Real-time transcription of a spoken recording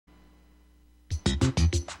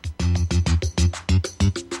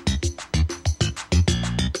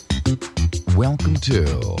Welcome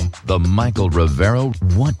to the Michael Rivero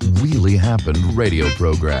What Really Happened radio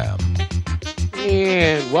program.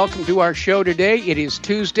 And welcome to our show today. It is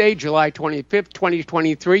Tuesday, July 25th,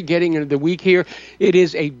 2023, getting into the week here. It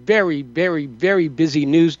is a very, very, very busy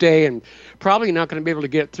news day, and probably not going to be able to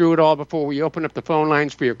get through it all before we open up the phone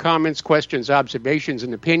lines for your comments, questions, observations,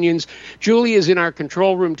 and opinions. Julie is in our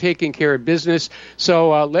control room taking care of business,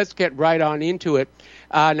 so let's get right on into it.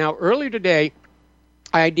 Now, earlier today,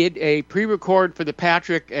 I did a pre-record for the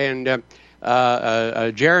Patrick and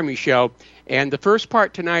Jeremy show, and the first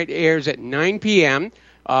part tonight airs at 9 p.m.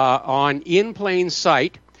 On In Plain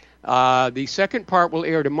Sight. The second part will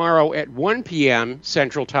air tomorrow at 1 p.m.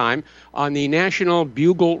 Central Time on the National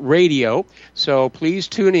Bugle Radio. So please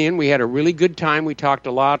tune in. We had a really good time. We talked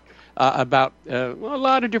a lot about a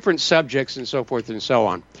lot of different subjects and so forth and so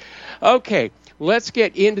on. Okay. Let's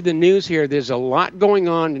get into the news here. There's a lot going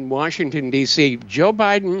on in Washington, D.C. Joe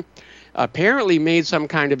Biden apparently made some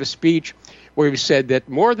kind of a speech where he said that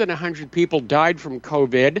more than 100 people died from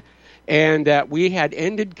COVID and that we had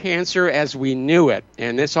ended cancer as we knew it.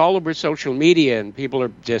 And it's all over social media, and people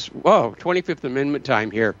are just, whoa, 25th Amendment time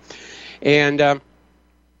here. And,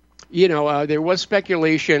 there was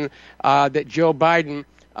speculation that Joe Biden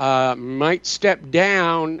might step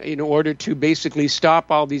down in order to basically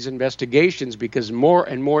stop all these investigations because more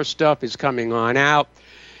and more stuff is coming on out.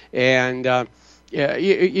 And,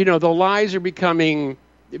 the lies are becoming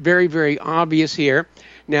very, very obvious here.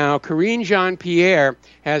 Now, Karine Jean-Pierre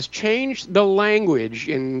has changed the language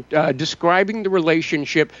in describing the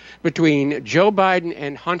relationship between Joe Biden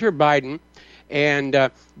and Hunter Biden.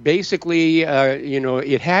 And basically,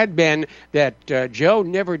 it had been that Joe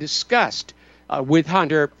never discussed with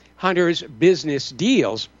Hunter's business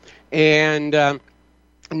deals. And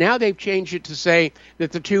now they've changed it to say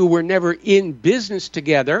that the two were never in business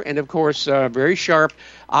together. And, of course, very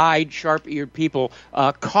sharp-eyed, sharp-eared people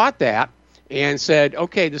caught that and said,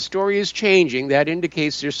 okay, the story is changing. That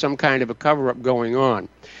indicates there's some kind of a cover-up going on.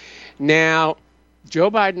 Now,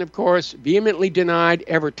 Joe Biden, of course, vehemently denied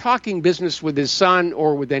ever talking business with his son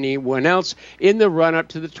or with anyone else in the run-up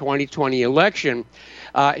to the 2020 election.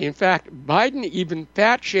 In fact, Biden even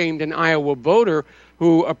fat-shamed an Iowa voter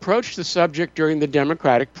who approached the subject during the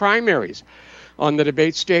Democratic primaries. On the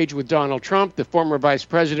debate stage with Donald Trump, the former vice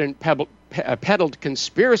president peddled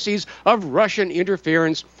conspiracies of Russian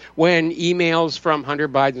interference when emails from Hunter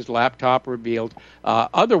Biden's laptop revealed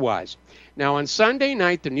otherwise. Now, on Sunday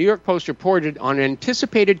night, the New York Post reported on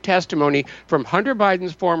anticipated testimony from Hunter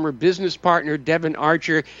Biden's former business partner, Devon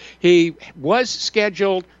Archer. He was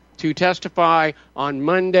scheduled to testify on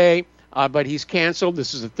Monday, but he's canceled.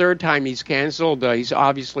 This is the third time he's canceled. He's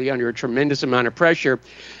obviously under a tremendous amount of pressure.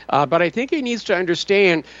 But I think he needs to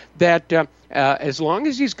understand that as long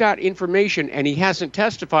as he's got information and he hasn't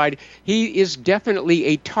testified, he is definitely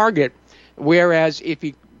a target. Whereas if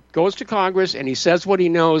he goes to Congress and he says what he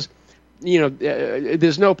knows,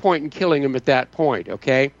 there's no point in killing him at that point,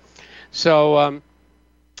 okay? So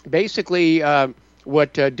basically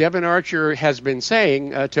what Devon Archer has been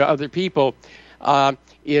saying to other people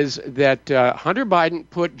is that Hunter Biden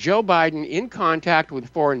put Joe Biden in contact with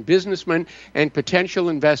foreign businessmen and potential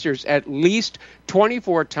investors at least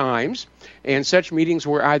 24 times, and such meetings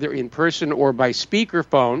were either in person or by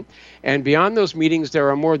speakerphone. And beyond those meetings, there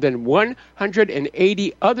are more than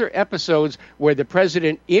 180 other episodes where the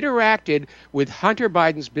president interacted with Hunter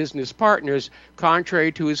Biden's business partners,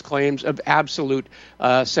 contrary to his claims of absolute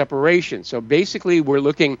separation. So basically, we're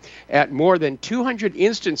looking at more than 200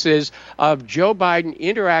 instances of Joe Biden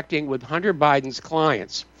interacting with Hunter Biden's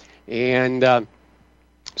clients. And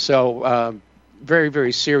very,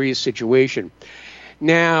 very serious situation.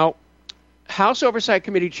 Now, House Oversight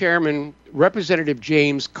Committee Chairman Representative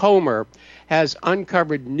James Comer has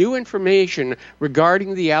uncovered new information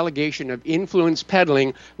regarding the allegation of influence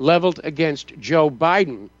peddling leveled against Joe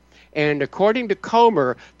Biden. And according to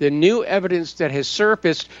Comer, the new evidence that has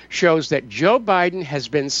surfaced shows that Joe Biden has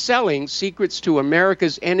been selling secrets to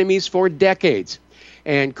America's enemies for decades.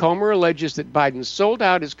 And Comer alleges that Biden sold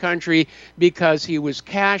out his country because he was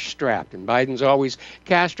cash-strapped, and Biden's always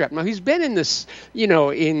cash-strapped. Now, he's been in this,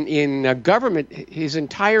 in government his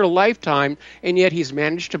entire lifetime, and yet he's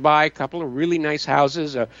managed to buy a couple of really nice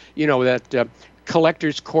houses, that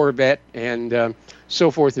collector's Corvette, and so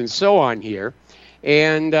forth and so on here.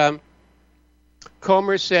 And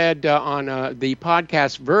Comer said on the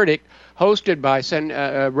podcast Verdict, hosted by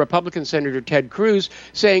Republican Senator Ted Cruz,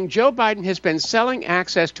 saying Joe Biden has been selling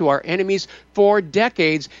access to our enemies for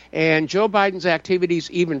decades, and Joe Biden's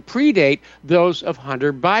activities even predate those of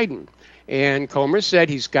Hunter Biden. And Comer said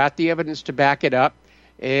he's got the evidence to back it up.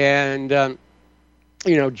 And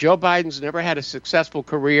Joe Biden's never had a successful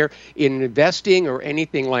career in investing or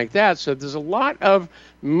anything like that. So there's a lot of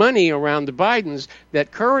money around the Bidens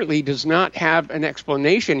that currently does not have an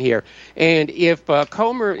explanation here. And if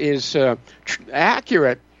Comer is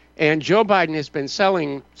accurate, and Joe Biden has been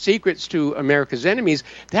selling secrets to America's enemies,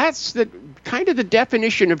 that's the kind of the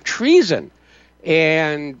definition of treason.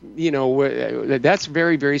 And, that's a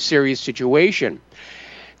very, very serious situation.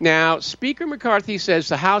 Now, Speaker McCarthy says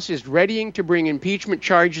the House is readying to bring impeachment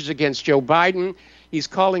charges against Joe Biden. He's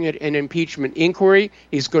calling it an impeachment inquiry.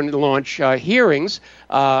 He's going to launch hearings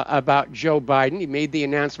about Joe Biden. He made the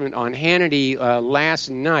announcement on Hannity last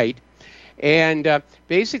night and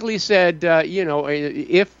basically said,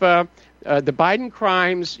 if the Biden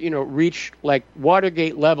crimes, reach like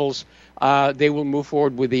Watergate levels, they will move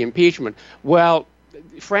forward with the impeachment. Well,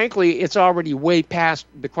 frankly, it's already way past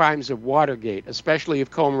the crimes of Watergate, especially if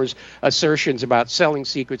Comer's assertions about selling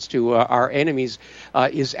secrets to our enemies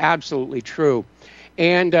is absolutely true.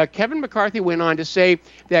 And Kevin McCarthy went on to say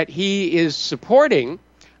that he is supporting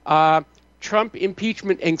Trump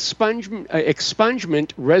impeachment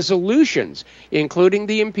expungement resolutions, including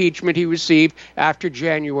the impeachment he received after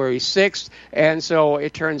January 6th. And so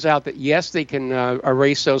it turns out that, yes, they can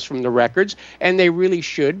erase those from the records, and they really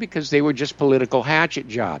should because they were just political hatchet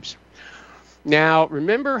jobs. Now,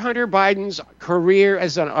 remember Hunter Biden's career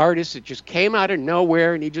as an artist? It just came out of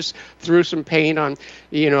nowhere, and he just threw some paint on,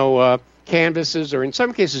 canvases, or in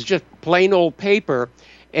some cases just plain old paper,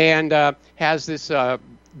 and has this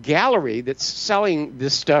gallery that's selling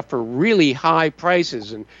this stuff for really high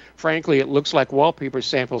prices. And frankly, it looks like wallpaper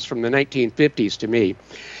samples from the 1950s to me.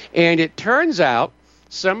 And it turns out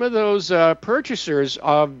some of those purchasers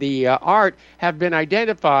of the art have been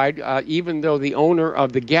identified, even though the owner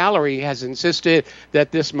of the gallery has insisted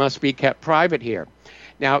that this must be kept private here.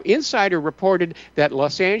 Now, Insider reported that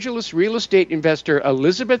Los Angeles real estate investor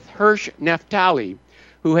Elizabeth Hirsch Naftali,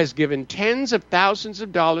 who has given tens of thousands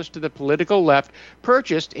of dollars to the political left,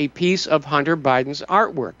 purchased a piece of Hunter Biden's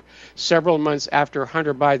artwork. Several months after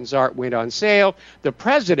Hunter Biden's art went on sale, the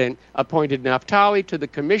president appointed Naftali to the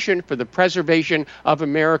Commission for the Preservation of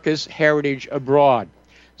America's Heritage Abroad.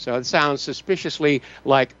 So it sounds suspiciously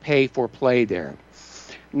like pay for play there.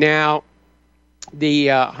 Now, the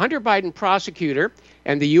Hunter Biden prosecutor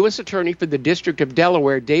and the U.S. Attorney for the District of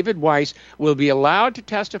Delaware, David Weiss, will be allowed to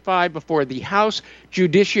testify before the House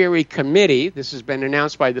Judiciary Committee. This has been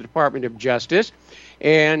announced by the Department of Justice.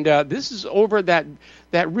 And this is over that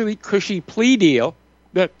really cushy plea deal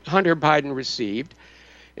that Hunter Biden received.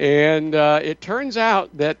 And it turns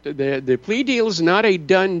out that the plea deal is not a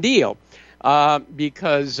done deal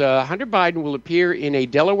because Hunter Biden will appear in a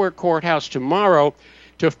Delaware courthouse tomorrow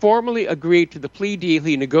to formally agree to the plea deal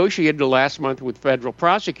he negotiated last month with federal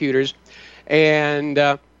prosecutors.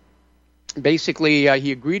 And basically,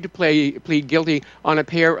 he agreed to plead guilty on a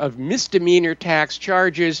pair of misdemeanor tax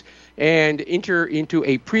charges and enter into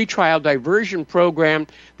a pretrial diversion program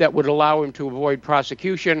that would allow him to avoid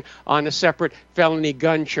prosecution on a separate felony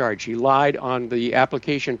gun charge. He lied on the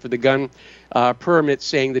application for the gun permit,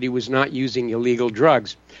 saying that he was not using illegal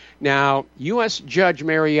drugs. Now, U.S. Judge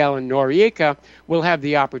Mary Ellen Noriega will have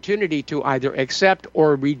the opportunity to either accept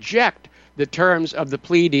or reject the terms of the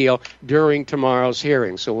plea deal during tomorrow's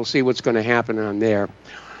hearing. So we'll see what's going to happen on there.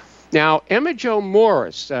 Now, Emma Jo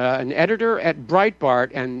Morris, an editor at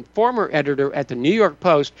Breitbart and former editor at the New York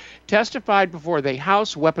Post, testified before the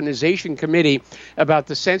House Weaponization Committee about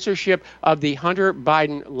the censorship of the Hunter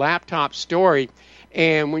Biden laptop story.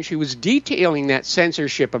 And when she was detailing that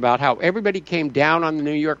censorship about how everybody came down on the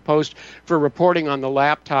New York Post for reporting on the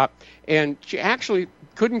laptop, and she actually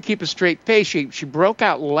couldn't keep a straight face, she broke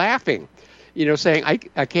out laughing, saying,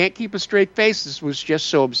 I can't keep a straight face. This was just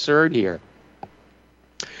so absurd here.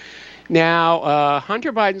 Now,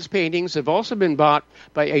 Hunter Biden's paintings have also been bought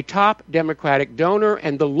by a top Democratic donor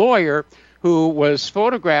and the lawyer who was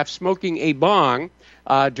photographed smoking a bong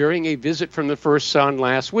during a visit from the first son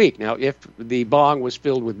last week. Now, if the bong was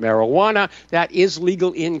filled with marijuana, that is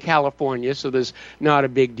legal in California, so there's not a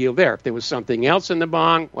big deal there. If there was something else in the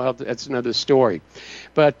bong, well, that's another story.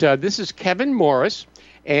 But this is Kevin Morris,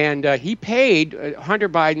 and he paid Hunter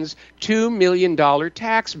Biden's $2 million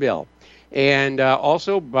tax bill, and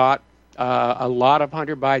also bought a lot of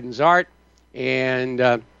Hunter Biden's art.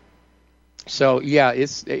 And so, yeah,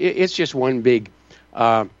 it's just one big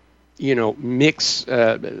mix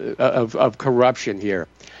of corruption here.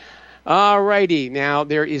 All righty. Now,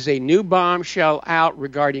 there is a new bombshell out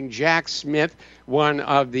regarding Jack Smith, one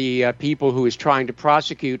of the people who is trying to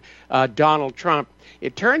prosecute Donald Trump.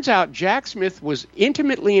 It turns out Jack Smith was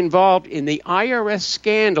intimately involved in the IRS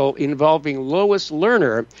scandal involving Lois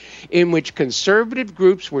Lerner, in which conservative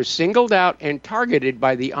groups were singled out and targeted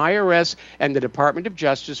by the IRS and the Department of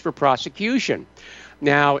Justice for prosecution.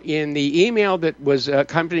 Now, in the email that was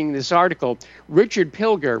accompanying this article, Richard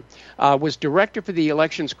Pilger was director for the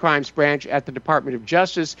Elections Crimes Branch at the Department of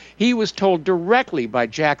Justice. He was told directly by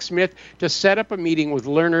Jack Smith to set up a meeting with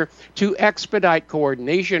Lerner to expedite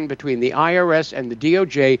coordination between the IRS and the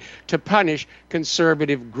DOJ to punish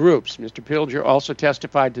conservative groups. Mr. Pilger also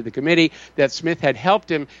testified to the committee that Smith had helped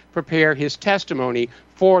him prepare his testimony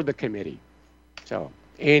for the committee. So,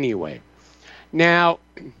 anyway. Now,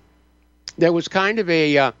 there was kind of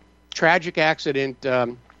a tragic accident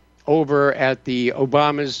over at the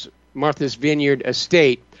Obama's Martha's Vineyard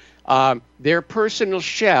estate. Their personal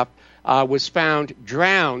chef was found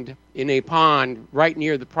drowned in a pond right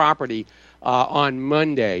near the property on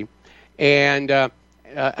Monday. And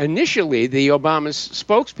initially, the Obama's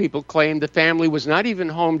spokespeople claimed the family was not even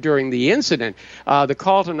home during the incident. The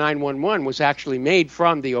call to 911 was actually made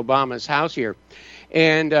from the Obama's house here.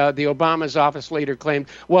 And the Obama's office later claimed,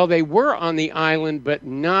 well, they were on the island, but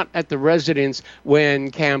not at the residence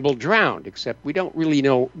when Campbell drowned, except we don't really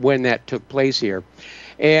know when that took place here.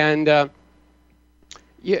 And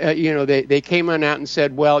they came on out and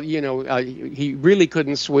said, well, he really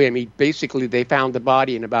couldn't swim. They found the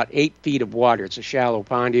body in about 8 feet of water. It's a shallow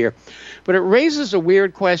pond here. But it raises a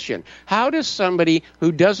weird question. How does somebody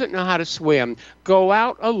who doesn't know how to swim go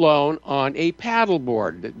out alone on a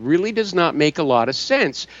paddleboard? That really does not make a lot of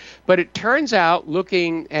sense. But it turns out,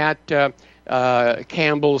 looking at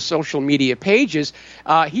Campbell's social media pages,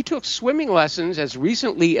 he took swimming lessons as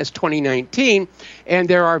recently as 2019, and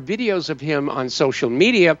there are videos of him on social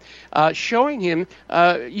media showing him,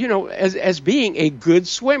 as being a good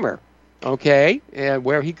swimmer, okay,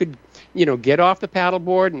 where he could, get off the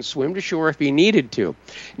paddleboard and swim to shore if he needed to.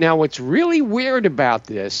 Now, what's really weird about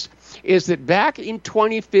this is that back in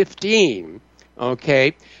 2015,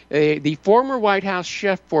 okay, the former White House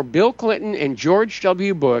chef for Bill Clinton and George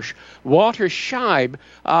W. Bush, Walter Scheib,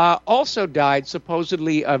 also died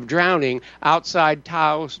supposedly of drowning outside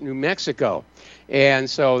Taos, New Mexico. And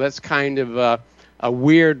so that's kind of a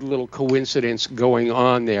weird little coincidence going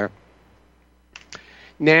on there.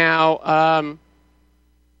 Now,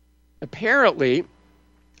 apparently,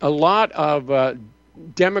 a lot of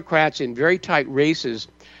Democrats in very tight races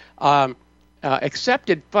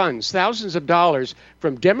accepted funds, thousands of dollars,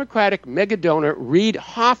 from Democratic megadonor Reid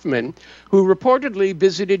Hoffman, who reportedly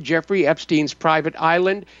visited Jeffrey Epstein's private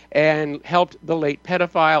island and helped the late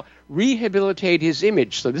pedophile rehabilitate his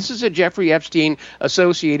image. So this is a Jeffrey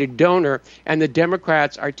Epstein-associated donor, and the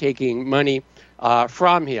Democrats are taking money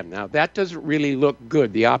from him. Now, that doesn't really look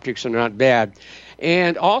good. The optics are not bad.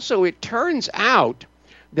 And also, it turns out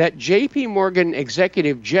that J.P. Morgan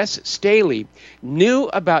executive Jess Staley knew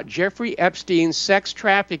about Jeffrey Epstein's sex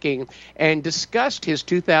trafficking and discussed his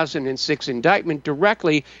 2006 indictment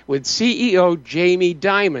directly with CEO Jamie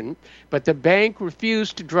Dimon, but the bank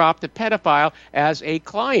refused to drop the pedophile as a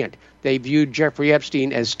client. They viewed Jeffrey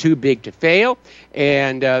Epstein as too big to fail,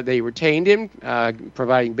 and they retained him,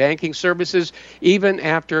 providing banking services, even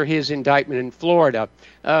after his indictment in Florida,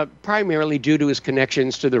 primarily due to his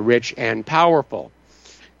connections to the rich and powerful.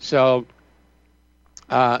 So,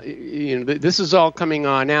 this is all coming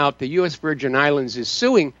on out. The U.S. Virgin Islands is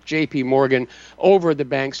suing J.P. Morgan over the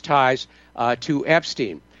bank's ties to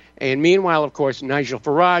Epstein. And meanwhile, of course, Nigel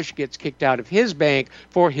Farage gets kicked out of his bank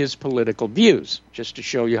for his political views, just to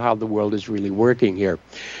show you how the world is really working here.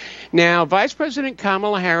 Now, Vice President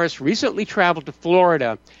Kamala Harris recently traveled to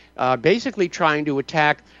Florida, basically trying to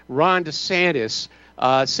attack Ron DeSantis,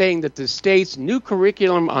 saying that the state's new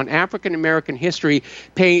curriculum on African-American history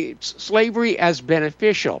paints slavery as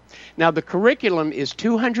beneficial. Now, the curriculum is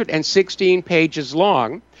 216 pages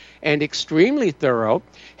long and extremely thorough.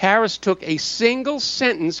 Harris took a single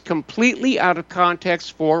sentence completely out of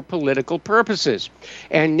context for political purposes.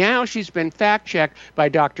 And now she's been fact-checked by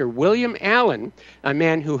Dr. William Allen, a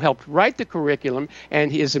man who helped write the curriculum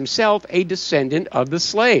and is himself a descendant of the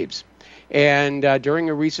slaves. And during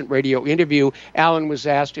a recent radio interview, Allen was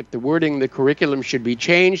asked if the wording in the curriculum should be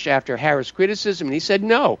changed after Harris' criticism, and he said,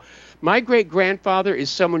 no. My great-grandfather is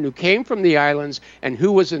someone who came from the islands and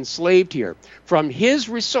who was enslaved here. From his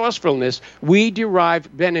resourcefulness, we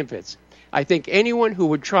derive benefits. I think anyone who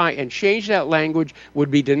would try and change that language would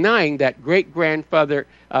be denying that great-grandfather,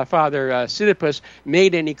 Father Sidious,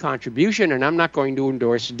 made any contribution, and I'm not going to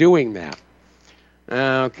endorse doing that.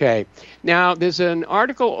 Okay. Now, there's an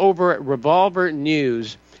article over at Revolver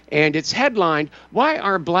News, and it's headlined, "Why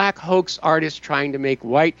Are Black Hoax Artists Trying to Make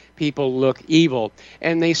White People Look Evil?"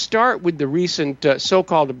 And they start with the recent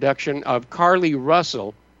so-called abduction of Carly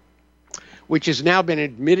Russell, which has now been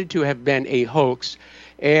admitted to have been a hoax.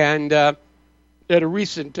 And at a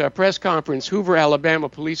recent press conference, Hoover, Alabama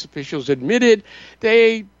police officials admitted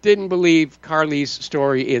they didn't believe Carly's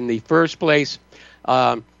story in the first place.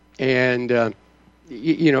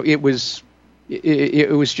 It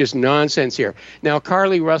was just nonsense here. Now,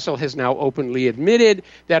 Carly Russell has now openly admitted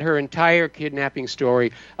that her entire kidnapping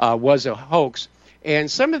story was a hoax.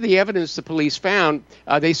 And some of the evidence the police found,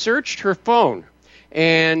 they searched her phone.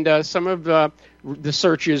 And some of the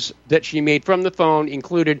searches that she made from the phone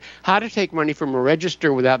included how to take money from a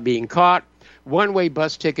register without being caught, one-way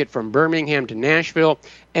bus ticket from Birmingham to Nashville,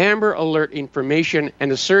 Amber Alert information,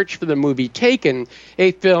 and a search for the movie Taken,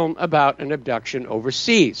 a film about an abduction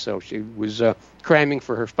overseas. So she was cramming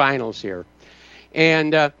for her finals here.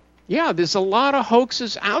 And, there's a lot of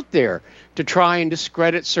hoaxes out there to try and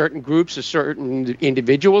discredit certain groups or certain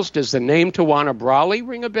individuals. Does the name Tawana Brawley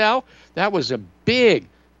ring a bell? That was a big,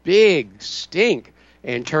 big stink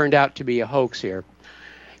and turned out to be a hoax here.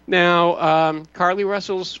 Now, Carly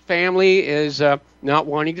Russell's family is not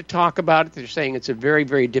wanting to talk about it. They're saying it's a very,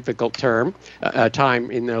 very difficult time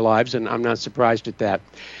in their lives, and I'm not surprised at that.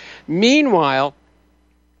 Meanwhile,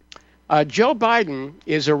 Joe Biden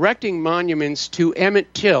is erecting monuments to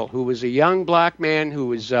Emmett Till, who was a young black man who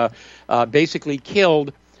was basically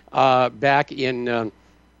killed back in,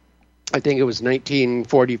 I think it was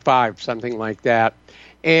 1945, something like that.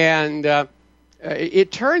 And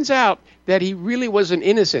it turns out that he really wasn't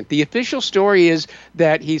innocent. The official story is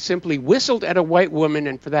that he simply whistled at a white woman,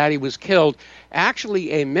 and for that he was killed.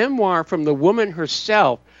 Actually, a memoir from the woman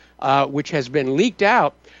herself, which has been leaked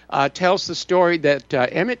out, tells the story that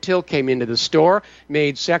Emmett Till came into the store,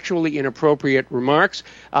 made sexually inappropriate remarks,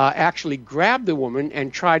 actually grabbed the woman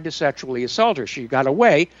and tried to sexually assault her. She got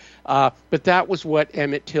away, but that was what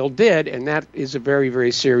Emmett Till did, and that is a very,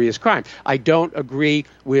 very serious crime. I don't agree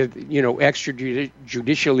with,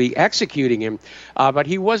 extrajudicially executing him, but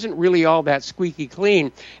he wasn't really all that squeaky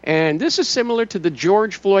clean. And this is similar to the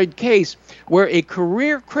George Floyd case, where a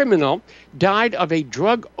career criminal died of a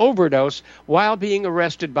drug overdose while being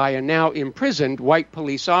arrested by a now imprisoned white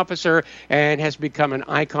police officer and has become an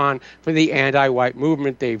icon for the anti-white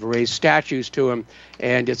movement. They've raised statues to him,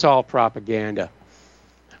 and it's all propaganda.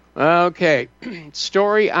 Okay,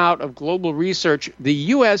 story out of Global Research. The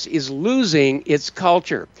U.S. is losing its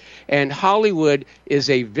culture, and Hollywood is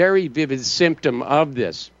a very vivid symptom of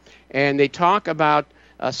this. And they talk about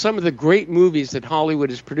some of the great movies that Hollywood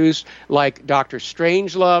has produced, like Dr.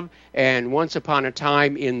 Strangelove and Once Upon a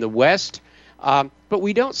Time in the West. But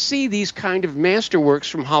we don't see these kind of masterworks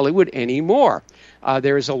from Hollywood anymore.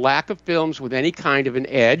 There is a lack of films with any kind of an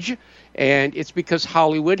edge, and it's because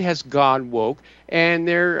Hollywood has gone woke, and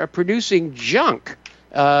they're producing junk,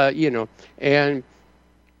 and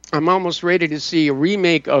I'm almost ready to see a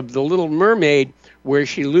remake of The Little Mermaid where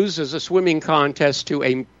she loses a swimming contest to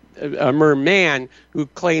a merman who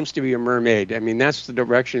claims to be a mermaid. I mean, that's the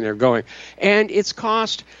direction they're going. And it's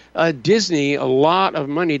cost Disney a lot of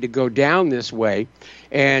money to go down this way.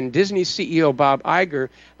 And Disney CEO Bob Iger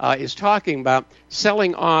is talking about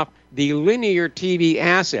selling off the linear TV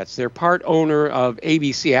assets. They're part owner of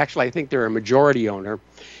ABC. Actually, I think they're a majority owner.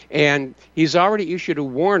 And he's already issued a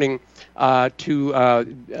warning to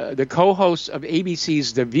the co-hosts of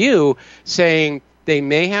ABC's The View, saying they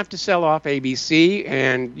may have to sell off ABC,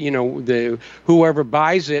 and whoever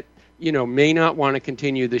buys it, may not want to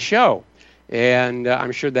continue the show. And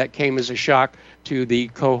I'm sure that came as a shock to the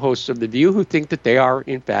co-hosts of The View, who think that they are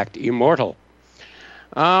in fact immortal.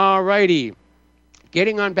 All righty.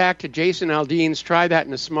 Getting on back to Jason Aldean's Try That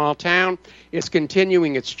in a Small Town. It's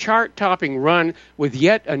continuing its chart-topping run with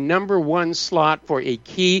yet a number one slot for a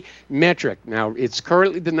key metric. Now, it's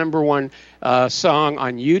currently the number one song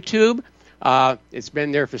on YouTube. It's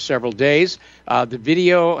been there for several days. The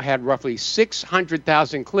video had roughly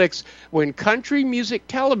 600,000 clicks when Country Music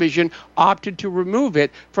Television opted to remove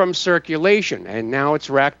it from circulation. And now it's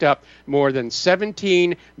racked up more than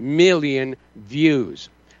 17 million views.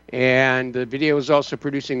 And the video is also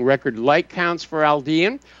producing record like counts for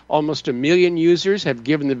Aldean. Almost 1 million users have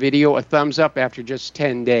given the video a thumbs up after just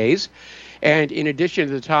 10 days. And in addition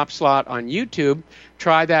to the top slot on YouTube,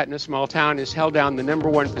 Try That in a Small Town has held down the number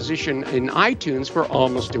one position in iTunes for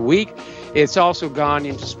almost a week. It's also gone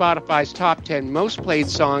into Spotify's top 10 most played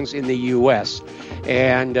songs in the U.S.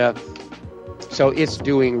 And so it's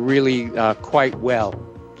doing really quite well.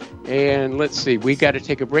 And let's see, we got to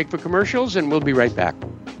take a break for commercials, and we'll be right back.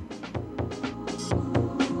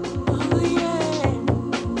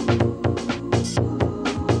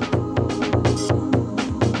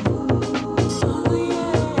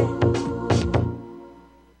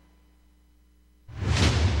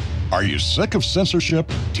 Are you sick of censorship?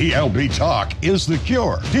 TLB Talk is the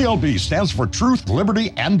cure. TLB stands for Truth,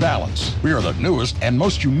 Liberty, and Balance. We are the newest and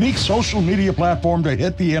most unique social media platform to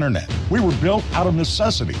hit the internet. We were built out of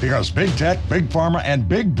necessity because Big Tech, Big Pharma, and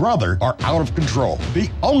Big Brother are out of control. The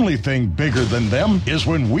only thing bigger than them is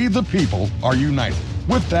when we the people are united.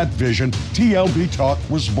 With that vision, TLB Talk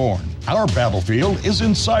was born. Our battlefield is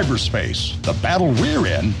in cyberspace. The battle we're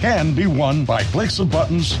in can be won by clicks of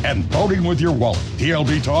buttons and voting with your wallet.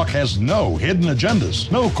 TLB Talk has no hidden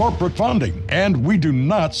agendas, no corporate funding, and we do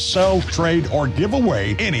not sell, trade, or give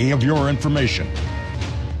away any of your information.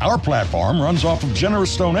 Our platform runs off of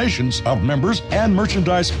generous donations of members and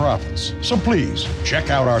merchandise profits. So please, check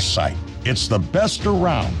out our site. It's the best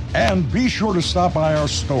around. And be sure to stop by our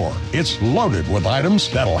store. It's loaded with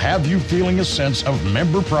items that'll have you feeling a sense of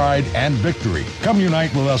member pride and victory. Come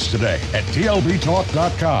unite with us today at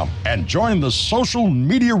tlbtalk.com and join the social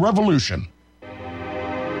media revolution.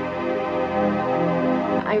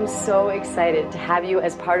 I'm so excited to have you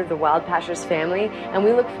as part of the Wild Pastures family, and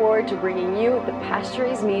we look forward to bringing you the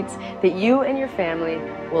pasture-raised meats that you and your family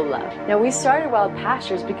will love. Now, we started Wild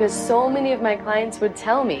Pastures because so many of my clients would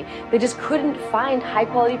tell me they just couldn't find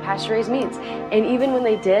high-quality pasture-raised meats, and even when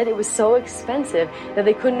they did, it was so expensive that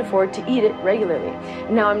they couldn't afford to eat it regularly.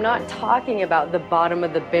 Now, I'm not talking about the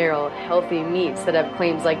bottom-of-the-barrel healthy meats that have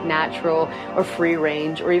claims like natural or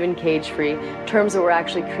free-range or even cage-free, terms that were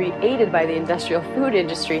actually created by the industrial food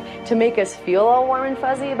industry to make us feel all warm and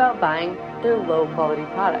fuzzy about buying their low-quality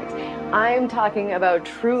products. I'm talking about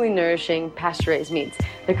truly nourishing pasture-raised meats,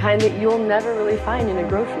 the kind that you'll never really find in a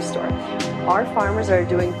grocery store. Our farmers are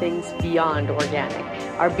doing things beyond organic.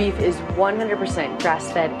 Our beef is 100%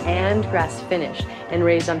 grass-fed and grass-finished and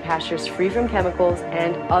raised on pastures free from chemicals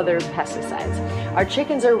and other pesticides. Our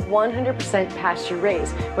chickens are 100%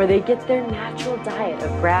 pasture-raised, where they get their natural diet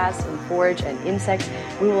of grass and forage and insects.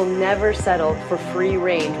 We will never settle for free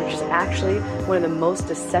range, which is actually one of the most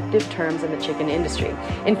deceptive terms in the chicken industry.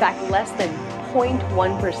 In fact, less than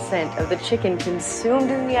 0.1% of the chicken consumed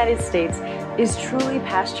in the United States is truly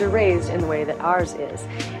pasture-raised in the way that ours is.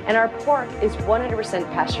 And our pork is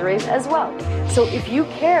 100% pasture-raised as well. So if you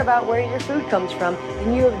care about where your food comes from,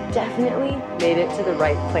 then you have definitely made it to the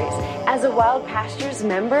right place. As a Wild Pastures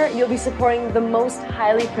member, you'll be supporting the most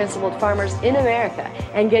highly principled farmers in America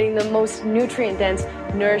and getting the most nutrient-dense,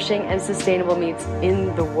 nourishing, and sustainable meats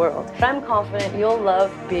in the world. But I'm confident you'll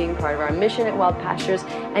love being part of our mission at Wild Pastures,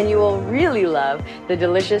 and you will really love the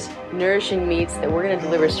delicious, nourishing meats that we're going to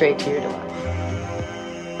deliver straight to your door.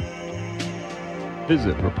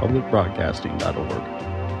 Visit republicbroadcasting.org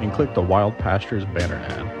and click the Wild Pastures banner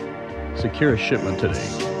ad. Secure a shipment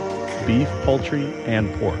today. Beef, poultry,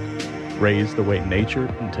 and pork, raised the way nature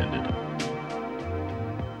intended.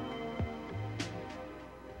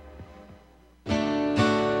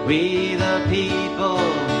 We the people,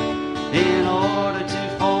 in order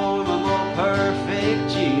to form a more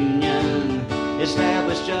perfect union,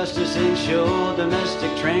 establish justice, ensure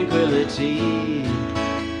domestic tranquility,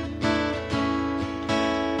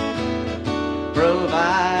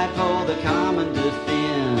 provide for the common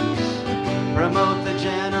defense, promote the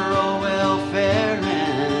general welfare,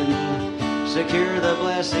 and secure the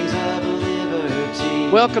blessings of liberty.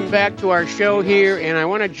 Welcome back to our show here, and I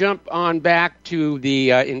want to jump on back to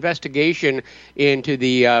the investigation into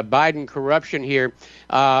the Biden corruption here.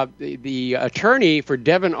 The attorney for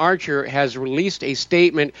Devon Archer has released a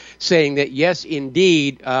statement saying that, yes,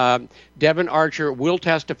 indeed, Devon Archer will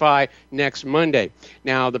testify next Monday.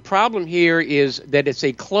 Now, the problem here is that it's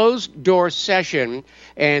a closed-door session,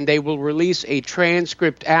 and they will release a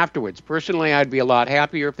transcript afterwards. Personally, I'd be a lot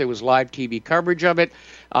happier if there was live TV coverage of it.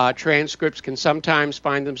 Transcripts can sometimes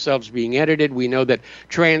find themselves being edited. We know that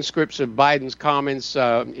transcripts of Biden's comments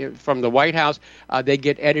from the White House, they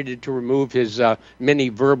get edited to remove his many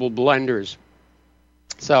verbal blunders.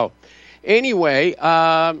 So, anyway,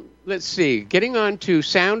 let's see. Getting on to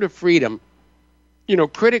Sound of Freedom, you know,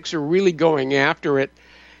 critics are really going after it.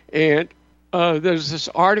 And there's this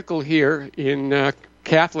article here in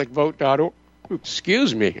CatholicVote.org.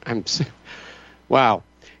 Excuse me. Wow.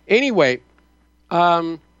 Anyway,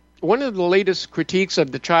 one of the latest critiques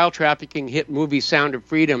of the child trafficking hit movie Sound of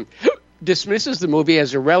Freedom dismisses the movie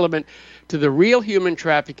as irrelevant to the real human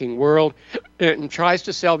trafficking world and tries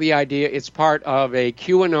to sell the idea it's part of a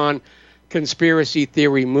QAnon conspiracy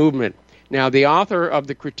theory movement. Now, the author of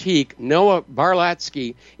the critique, Noah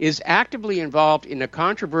Barlatsky, is actively involved in a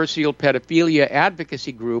controversial pedophilia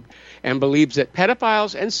advocacy group and believes that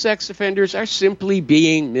pedophiles and sex offenders are simply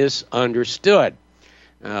being misunderstood.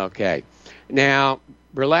 Okay. Now,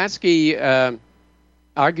 Barlatsky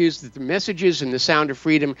argues that the messages in The Sound of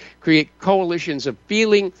Freedom create coalitions of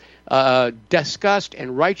feeling, disgust,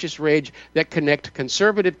 and righteous rage that connect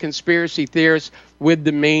conservative conspiracy theorists with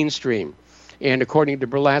the mainstream. And according to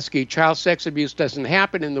Berlasky, child sex abuse doesn't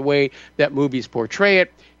happen in the way that movies portray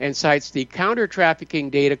it, and cites the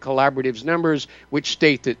Counter-Trafficking Data Collaborative's numbers, which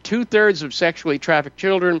state that 2/3 of sexually trafficked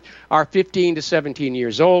children are 15 to 17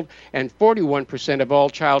 years old, and 41% of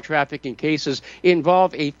all child trafficking cases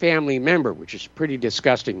involve a family member, which is pretty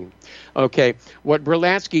disgusting. Okay, what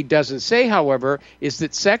Berlasky doesn't say, however, is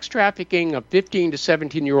that sex trafficking of 15 to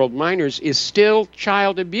 17-year-old minors is still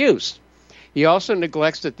child abuse. He also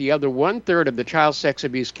neglects that the other 1/3 of the child sex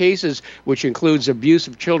abuse cases, which includes abuse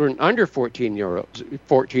of children under 14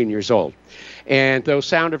 years old. And though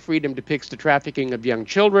Sound of Freedom depicts the trafficking of young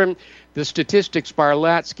children, the statistics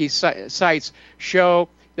Barlatsky cites show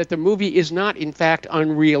that the movie is not, in fact,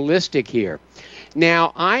 unrealistic here.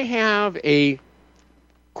 Now, I have a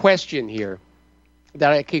question here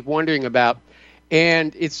that I keep wondering about,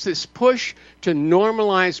 and it's this push to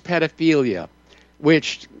normalize pedophilia,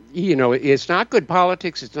 which, you know, it's not good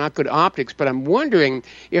politics, it's not good optics, but I'm wondering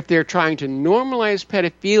if they're trying to normalize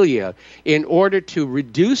pedophilia in order to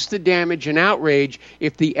reduce the damage and outrage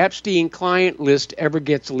if the Epstein client list ever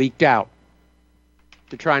gets leaked out.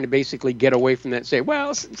 They're trying to basically get away from that and say,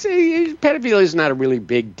 well, see, pedophilia is not a really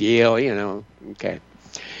big deal, you know. Okay.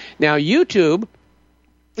 Now, YouTube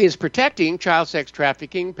is protecting child sex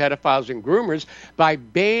trafficking, pedophiles, and groomers by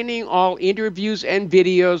banning all interviews and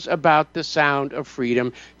videos about the Sound of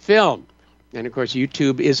Freedom film. And, of course,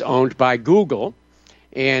 YouTube is owned by Google.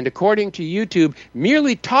 And according to YouTube,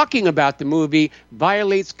 merely talking about the movie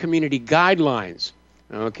violates community guidelines.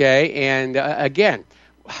 Okay? And, again,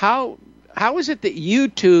 how is it that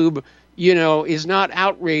YouTube, you know, is not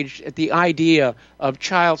outraged at the idea of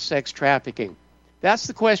child sex trafficking? That's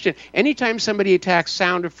the question. Anytime somebody attacks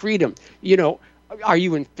Sound of Freedom, you know, are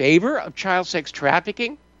you in favor of child sex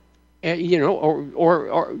trafficking? You know,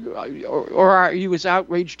 or are you as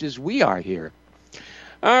outraged as we are here?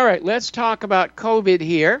 All right, let's talk about COVID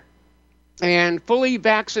here. And fully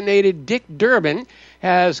vaccinated Dick Durbin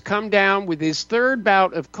has come down with his third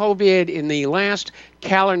bout of COVID in the last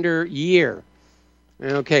calendar year.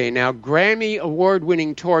 Okay, now Grammy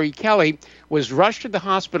award-winning Tori Kelly was rushed to the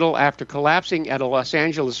hospital after collapsing at a Los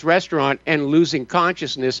Angeles restaurant and losing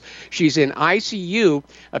consciousness. She's in ICU.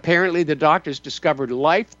 Apparently, the doctors discovered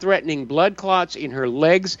life-threatening blood clots in her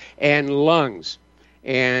legs and lungs.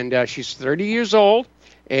 And she's 30 years old,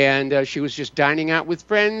 and she was just dining out with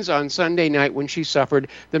friends on Sunday night when she suffered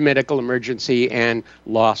the medical emergency and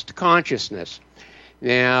lost consciousness.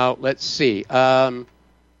 Now, let's see.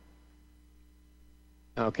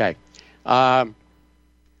 Okay.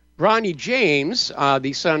 Bronny James,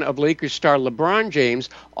 the son of Lakers star LeBron James,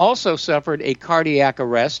 also suffered a cardiac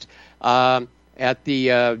arrest at the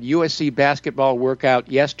USC basketball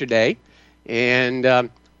workout yesterday.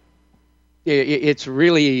 And it's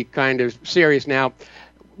really kind of serious. Now,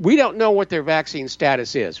 we don't know what their vaccine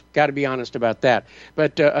status is. Got to be honest about that.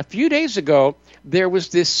 But a few days ago, there was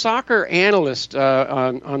this soccer analyst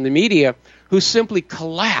on the media who simply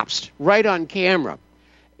collapsed right on camera.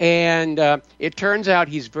 And it turns out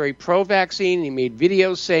he's very pro-vaccine. He made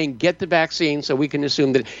videos saying, get the vaccine, so we can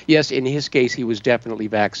assume that, yes, in his case, he was definitely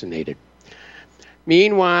vaccinated.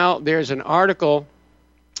 Meanwhile, there's an article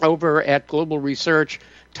over at Global Research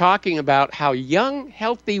talking about how young,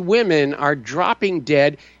 healthy women are dropping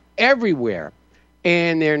dead everywhere.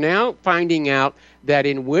 And they're now finding out that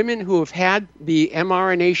in women who have had the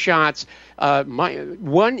mRNA shots,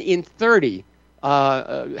 1 in 30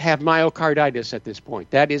 have myocarditis at this point.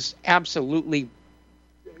 That is absolutely,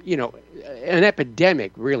 you know, an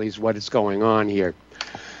epidemic, really, is what is going on here.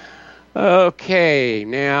 Okay,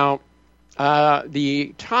 now,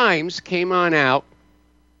 the Times came on out,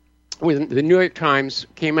 the New York Times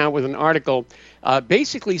came out with an article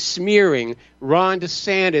basically smearing Ron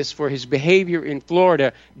DeSantis for his behavior in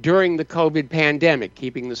Florida during the COVID pandemic,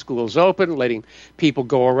 keeping the schools open, letting people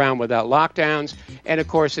go around without lockdowns. And, of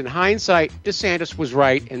course, in hindsight, DeSantis was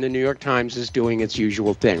right, and the New York Times is doing its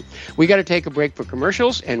usual thing. We got to take a break for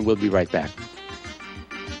commercials, and we'll be right back.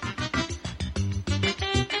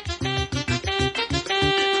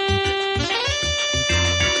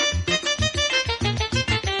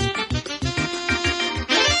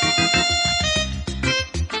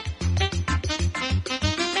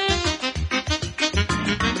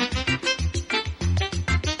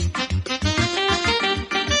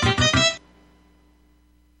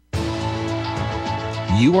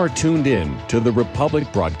 You are tuned in to the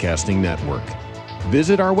Republic Broadcasting Network.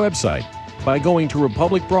 Visit our website by going to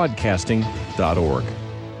republicbroadcasting.org.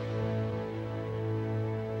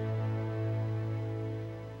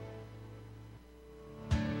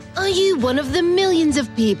 Are you one of the millions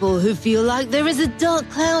of people who feel like there is a dark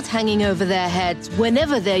cloud hanging over their heads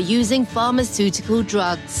whenever they're using pharmaceutical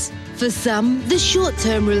drugs? For some, the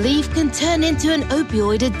short-term relief can turn into an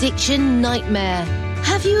opioid addiction nightmare.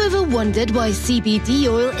 Have you ever wondered why CBD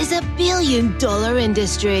oil is a billion-dollar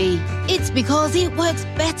industry? It's because it works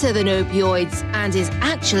better than opioids and is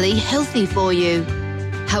actually healthy for you.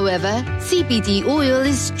 However, CBD oil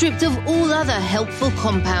is stripped of all other helpful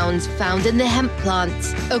compounds found in the hemp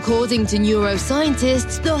plant. According to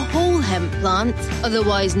neuroscientists, the whole hemp plant,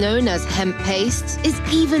 otherwise known as hemp paste, is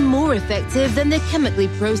even more effective than the chemically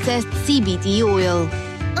processed CBD oil.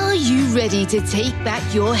 Are you ready to take back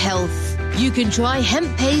your health? You can try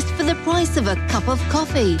hemp paste for the price of a cup of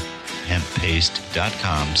coffee.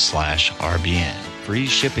 Hemppaste.com/RBN. Free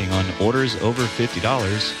shipping on orders over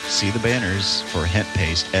 $50. See the banners for hemp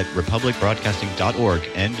paste at republicbroadcasting.org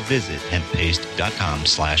and visit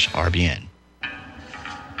hemppaste.com/RBN.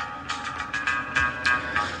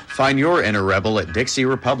 Find your inner rebel at Dixie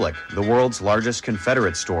Republic, the world's largest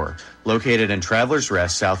Confederate store, located in Travelers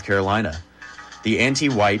Rest, South Carolina. The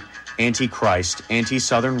anti-white, anti-Christ,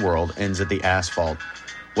 anti-Southern world ends at the asphalt.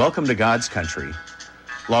 Welcome to God's country.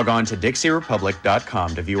 Log on to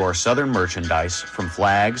DixieRepublic.com to view our Southern merchandise, from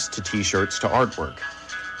flags to T-shirts to artwork.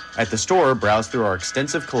 At the store, browse through our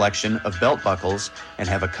extensive collection of belt buckles and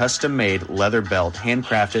have a custom-made leather belt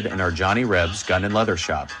handcrafted in our Johnny Rebs Gun and Leather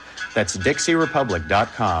Shop. That's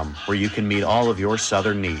DixieRepublic.com, where you can meet all of your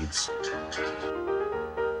Southern needs.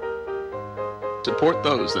 Support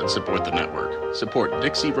those that support the network. Support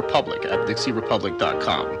Dixie Republic at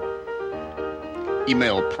DixieRepublic.com.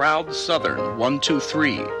 Email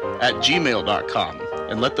ProudSouthern123@gmail.com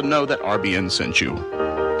and let them know that RBN sent you.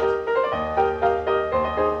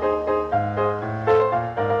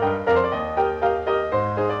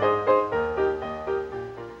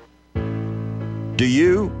 Do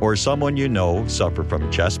you or someone you know suffer from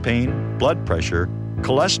chest pain, blood pressure,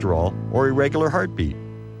 cholesterol, or irregular heartbeat?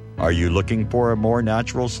 Are you looking for a more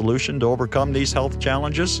natural solution to overcome these health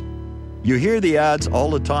challenges? You hear the ads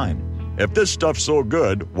all the time. If this stuff's so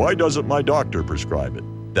good, why doesn't my doctor prescribe it?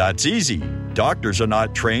 That's easy. Doctors are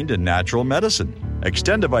not trained in natural medicine.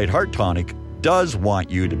 Extendivite Heart Tonic does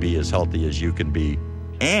want you to be as healthy as you can be,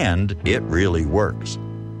 and it really works.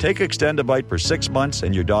 Take Extendivite for 6 months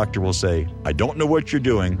and your doctor will say, I don't know what you're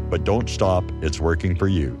doing, but don't stop. It's working for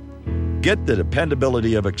you. Get the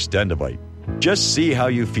dependability of Extendivite. Just see how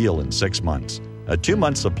you feel in 6 months. A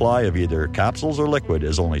 2-month supply of either capsules or liquid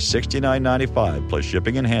is only $69.95 plus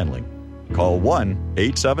shipping and handling. Call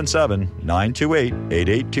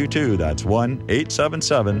 1-877-928-8822. That's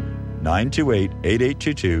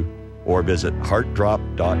 1-877-928-8822. Or visit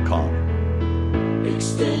heartdrop.com.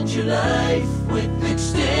 Extend your life with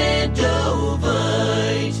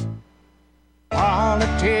Extendovite.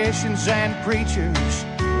 Politicians and preachers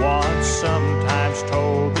once sometimes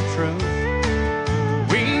told the truth.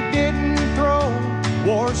 We didn't throw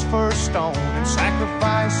war's first stone and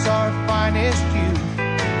sacrifice our finest youth.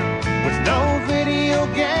 With no video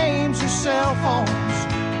games or cell phones,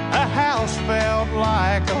 a house felt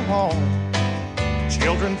like a home.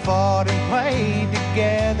 Children fought and played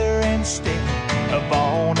together instead of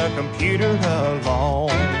on a computer alone.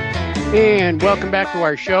 And welcome back to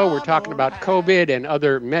our show. We're talking about COVID and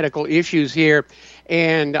other medical issues here.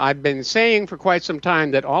 And I've been saying for quite some time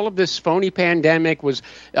that all of this phony pandemic was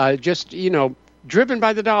just, driven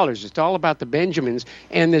by the dollars. It's all about the Benjamins.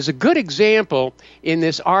 And there's a good example in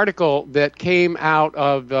this article that came out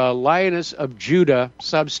of Lioness of Judah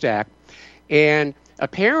Substack. And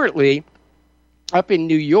apparently, up in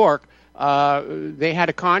New York, they had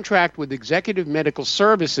a contract with Executive Medical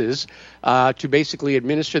Services to basically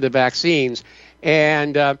administer the vaccines.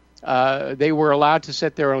 And they were allowed to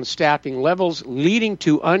set their own staffing levels, leading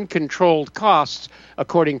to uncontrolled costs,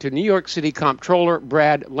 according to New York City Comptroller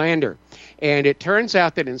Brad Lander. And it turns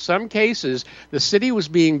out that in some cases, the city was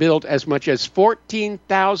being billed as much as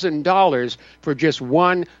 $14,000 for just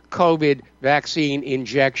one COVID vaccine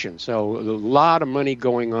injection. So a lot of money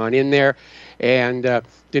going on in there. And the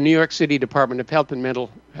New York City Department of Health and Mental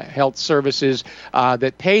Health Services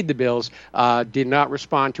that paid the bills did not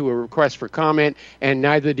respond to a request for comment, and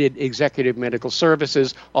neither did Executive Medical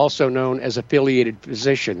Services, also known as affiliated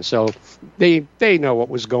physicians. So they know what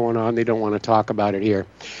was going on. They don't want to talk about it here.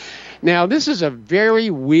 Now, this is a very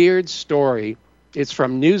weird story. It's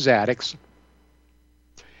from News Addicts.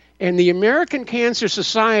 And the American Cancer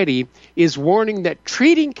Society is warning that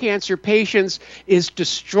treating cancer patients is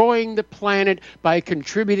destroying the planet by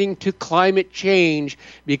contributing to climate change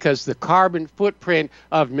because the carbon footprint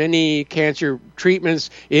of many cancer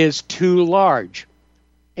treatments is too large.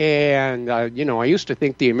 And, I used to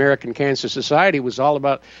think the American Cancer Society was all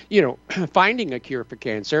about, finding a cure for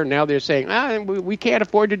cancer. Now they're saying, we can't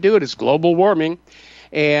afford to do it. It's global warming.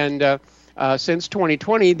 And since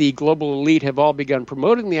 2020, the global elite have all begun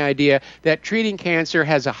promoting the idea that treating cancer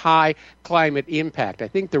has a high climate impact. I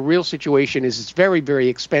think the real situation is it's very, very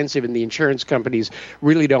expensive, and the insurance companies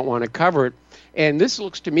really don't want to cover it. And this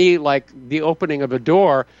looks to me like the opening of a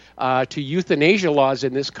door to euthanasia laws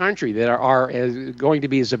in this country that are going to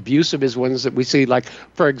be as abusive as ones that we see, like,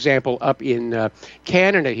 for example, up in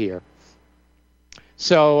Canada here.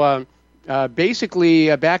 So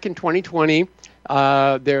basically, back in 2020,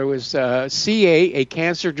 there was CA, a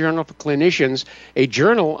cancer journal for clinicians, a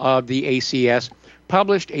journal of the ACS,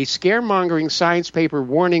 published a scaremongering science paper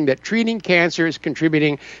warning that treating cancer is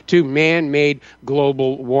contributing to man-made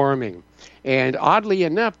global warming. And oddly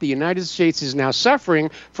enough, the United States is now suffering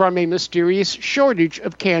from a mysterious shortage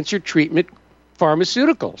of cancer treatment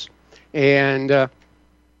pharmaceuticals. And,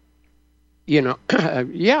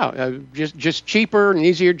 just cheaper and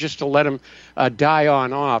easier just to let them die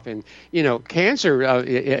on off. And, cancer,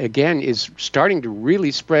 again, is starting to really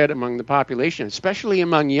spread among the population, especially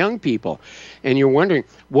among young people. And you're wondering,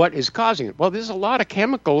 what is causing it? Well, there's a lot of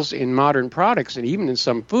chemicals in modern products and even in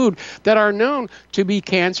some food that are known to be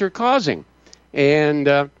cancer-causing.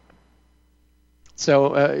 And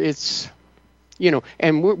so it's,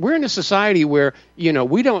 and we're in a society where,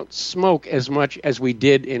 we don't smoke as much as we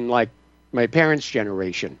did in, like, my parents'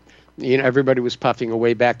 generation. Everybody was puffing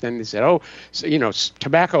away back then. They said,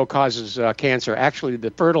 tobacco causes cancer. Actually,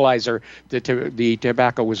 the fertilizer that the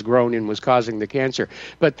tobacco was grown in was causing the cancer.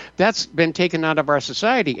 But that's been taken out of our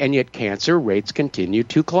society, and yet cancer rates continue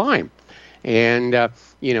to climb. And,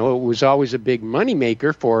 it was always a big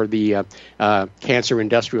moneymaker for the cancer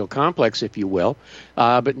industrial complex, if you will.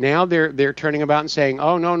 But now they're turning about and saying,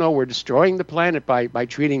 oh, no, we're destroying the planet by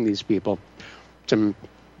treating these people. Some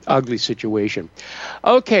ugly situation.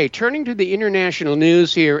 Okay, turning to the international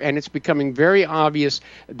news here, and it's becoming very obvious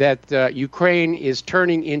that Ukraine is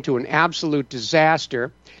turning into an absolute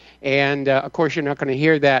disaster. And, of course, you're not going to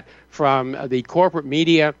hear that from the corporate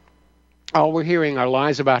media. All we're hearing are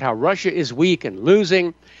lies about how Russia is weak and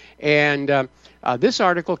losing. And this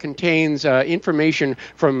article contains information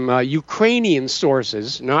from Ukrainian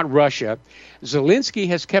sources, not Russia. Zelensky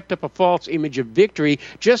has kept up a false image of victory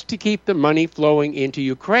just to keep the money flowing into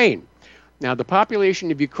Ukraine. Now, the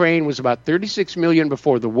population of Ukraine was about 36 million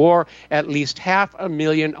before the war. At least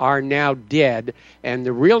 500,000 are now dead. And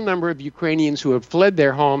the real number of Ukrainians who have fled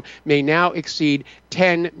their home may now exceed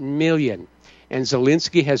 10 million. And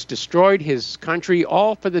Zelensky has destroyed his country,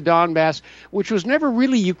 all for the Donbass, which was never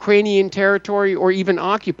really Ukrainian territory or even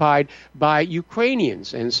occupied by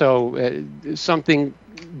Ukrainians. And so something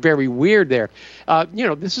very weird there.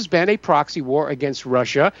 This has been a proxy war against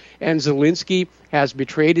Russia, and Zelensky has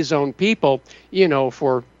betrayed his own people,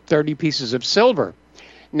 for 30 pieces of silver.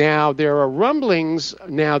 Now, there are rumblings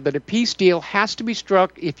now that a peace deal has to be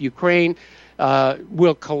struck if Ukraine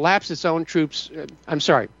will collapse its own troops.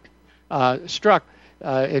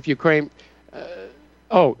 If Ukraine.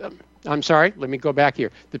 I'm sorry. Let me go back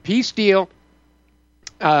here. The peace deal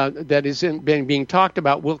that is being talked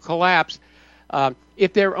about will collapse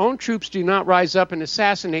if their own troops do not rise up and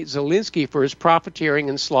assassinate Zelensky for his profiteering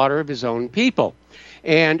and slaughter of his own people.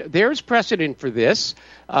 And there's precedent for this.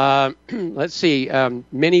 Let's see.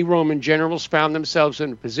 Many Roman generals found themselves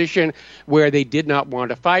in a position where they did not want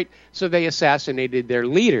to fight, so they assassinated their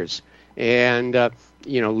leaders. And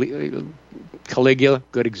Caligula,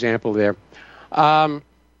 good example there.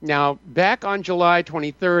 Now, back on July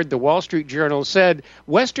 23rd, the Wall Street Journal said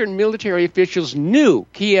Western military officials knew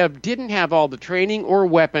Kiev didn't have all the training or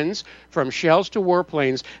weapons, from shells to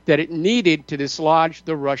warplanes, that it needed to dislodge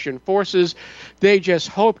the Russian forces. They just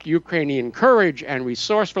hoped Ukrainian courage and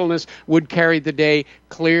resourcefulness would carry the day.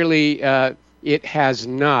 Clearly, it has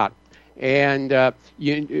not. And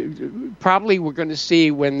probably we're going to see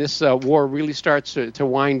when this war really starts to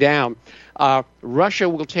wind down, Russia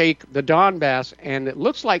will take the Donbass, and it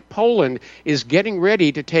looks like Poland is getting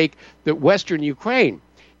ready to take the western Ukraine.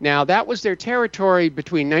 Now, that was their territory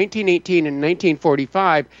between 1918 and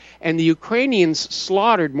 1945, and the Ukrainians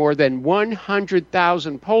slaughtered more than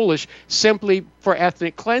 100,000 Polish simply for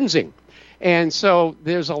ethnic cleansing. And so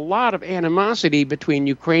there's a lot of animosity between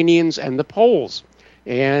Ukrainians and the Poles.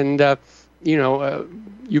 And,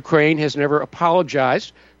 Ukraine has never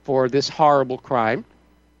apologized for this horrible crime.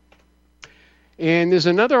 And there's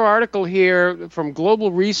another article here from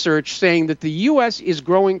Global Research saying that the U.S. is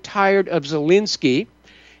growing tired of Zelensky,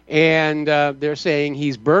 and they're saying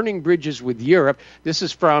he's burning bridges with Europe. This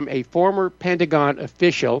is from a former Pentagon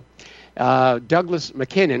official, Douglas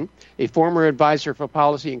McKinnon, a former advisor for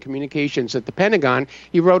policy and communications at the Pentagon.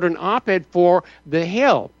 He wrote an op-ed for The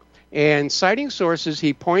Hill. And citing sources,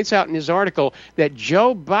 he points out in his article that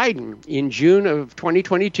Joe Biden in June of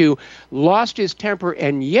 2022 lost his temper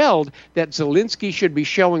and yelled that Zelensky should be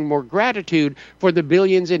showing more gratitude for the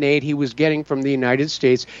billions in aid he was getting from the United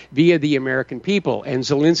States via the American people. And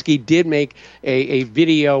Zelensky did make a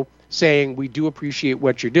video saying, we do appreciate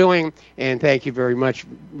what you're doing, and thank you very much.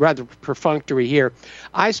 Rather perfunctory here.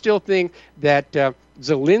 I still think that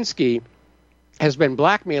Zelensky has been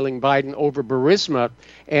blackmailing Biden over Burisma,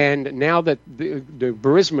 and now that the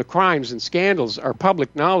Burisma crimes and scandals are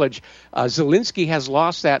public knowledge, Zelensky has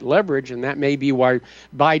lost that leverage, and that may be why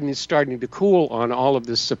Biden is starting to cool on all of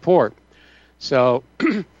this support. So,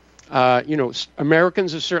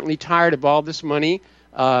 Americans are certainly tired of all this money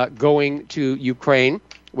going to Ukraine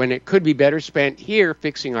when it could be better spent here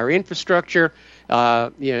fixing our infrastructure,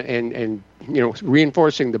 and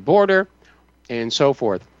reinforcing the border and so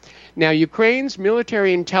forth. Now, Ukraine's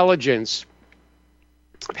military intelligence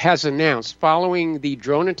has announced, following the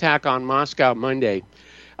drone attack on Moscow Monday,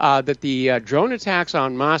 that the drone attacks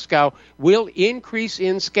on Moscow will increase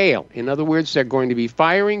in scale. In other words, they're going to be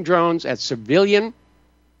firing drones at civilian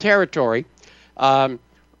territory more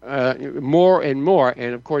and more.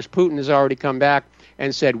 And, of course, Putin has already come back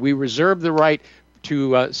and said, we reserve the right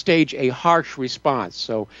to stage a harsh response.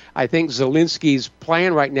 So I think Zelensky's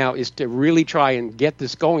plan right now is to really try and get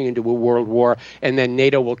this going into a world war, and then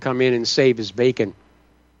NATO will come in and save his bacon.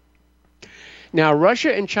 Now,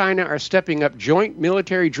 Russia and China are stepping up joint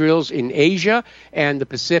military drills in Asia and the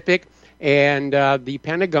Pacific, and the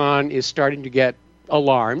Pentagon is starting to get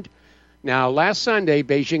alarmed. Now, last Sunday,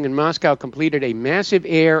 Beijing and Moscow completed a massive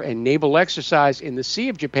air and naval exercise in the Sea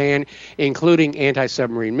of Japan, including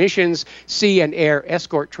anti-submarine missions, sea and air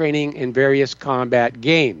escort training, and various combat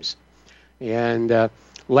games. And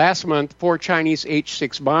last month, 4 Chinese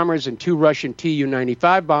H-6 bombers and 2 Russian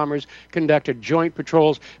Tu-95 bombers conducted joint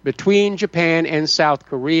patrols between Japan and South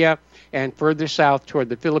Korea and further south toward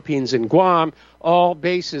the Philippines and Guam, all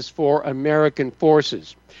bases for American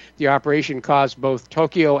forces. The operation caused both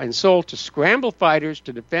Tokyo and Seoul to scramble fighters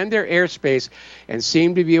to defend their airspace and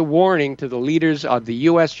seemed to be a warning to the leaders of the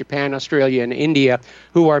U.S., Japan, Australia, and India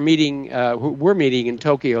who were meeting in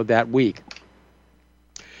Tokyo that week.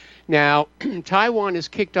 Now, Taiwan has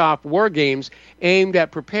kicked off war games aimed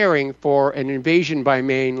at preparing for an invasion by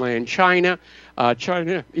mainland China.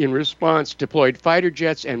 China, in response, deployed fighter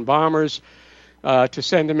jets and bombers to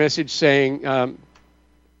send a message saying,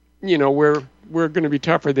 we're going to be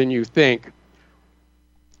tougher than you think.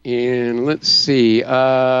 And let's see.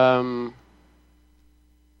 Okay.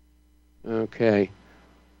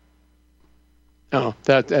 Oh,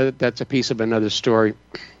 that's a piece of another story.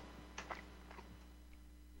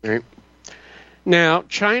 All right. Now,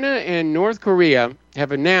 China and North Korea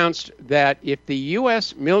have announced that if the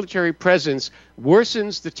U.S. military presence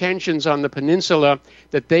worsens the tensions on the peninsula,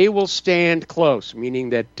 that they will stand close, meaning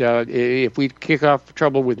that if we kick off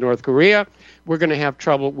trouble with North Korea, we're going to have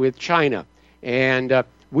trouble with China. And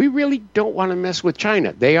we really don't want to mess with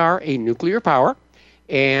China. They are a nuclear power.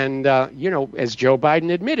 And, as Joe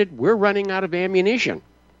Biden admitted, we're running out of ammunition.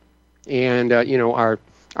 And,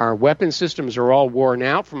 our weapon systems are all worn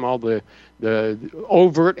out from all the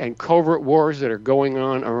overt and covert wars that are going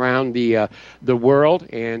on around the world.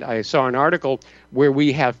 And I saw an article where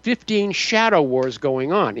we have 15 shadow wars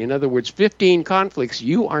going on. In other words, 15 conflicts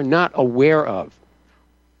you are not aware of.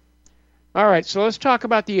 All right, so let's talk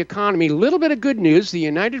about the economy. A little bit of good news. The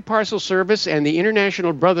United Parcel Service and the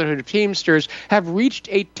International Brotherhood of Teamsters have reached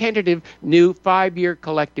a tentative new 5-year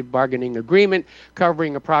collective bargaining agreement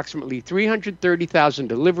covering approximately 330,000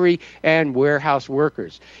 delivery and warehouse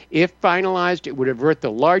workers. If finalized, it would avert the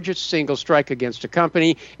largest single strike against a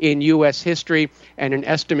company in U.S. history and an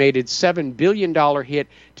estimated $7 billion hit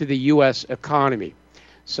to the U.S. economy.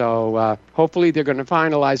 So hopefully they're going to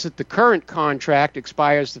finalize it. The current contract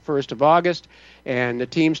expires the 1st of August, and the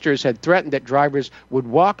Teamsters had threatened that drivers would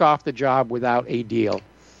walk off the job without a deal.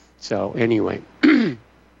 So anyway.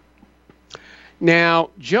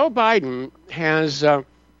 Now, Joe Biden has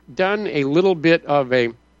done a little bit of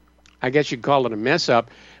I guess you'd call it a mess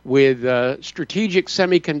up, with strategic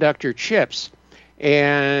semiconductor chips.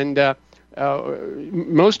 And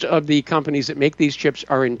most of the companies that make these chips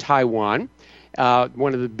are in Taiwan.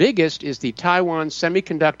 One of the biggest is the Taiwan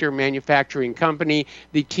Semiconductor Manufacturing Company,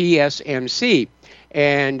 the TSMC.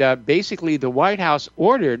 And basically, the White House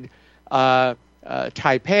ordered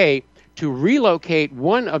Taipei to relocate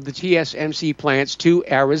one of the TSMC plants to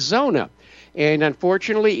Arizona. And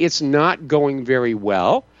unfortunately, it's not going very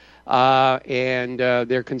well. And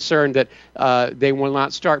they're concerned that they will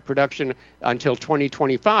not start production until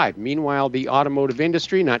 2025. Meanwhile, the automotive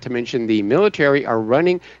industry, not to mention the military, are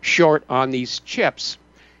running short on these chips.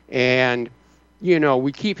 And, you know,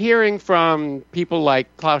 we keep hearing from people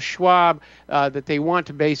like Klaus Schwab that they want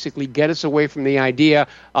to basically get us away from the idea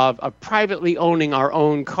of privately owning our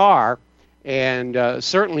own car. And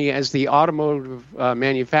certainly as the automotive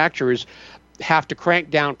manufacturers have to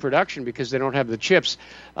crank down production because they don't have the chips,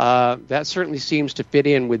 that certainly seems to fit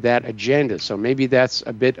in with that agenda. So maybe that's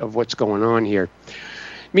a bit of what's going on here.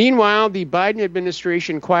 Meanwhile, the Biden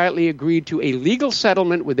administration quietly agreed to a legal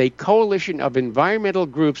settlement with a coalition of environmental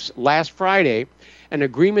groups last Friday, an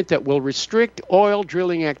agreement that will restrict oil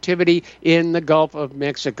drilling activity in the Gulf of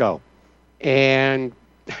Mexico. And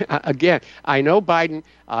again, I know Biden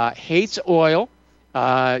hates oil.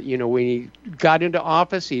 You know, when he got into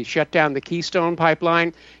office, he shut down the Keystone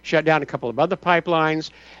pipeline, shut down a couple of other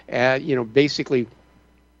pipelines, you know, basically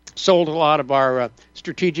sold a lot of our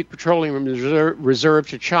strategic petroleum reserve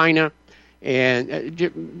to China,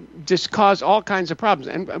 and just caused all kinds of problems.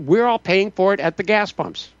 And we're all paying for it at the gas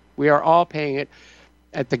pumps. We are all paying it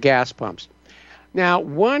at the gas pumps. Now,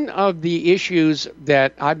 one of the issues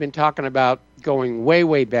that I've been talking about going way,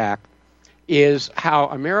 way back is how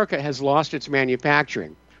America has lost its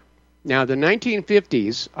manufacturing. Now, the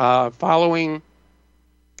 1950s, following,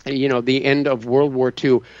 you know, the end of World War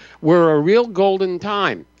II, were a real golden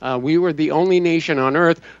time. We were the only nation on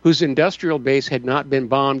Earth whose industrial base had not been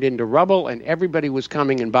bombed into rubble, and everybody was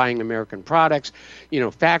coming and buying American products. You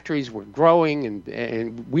know, factories were growing,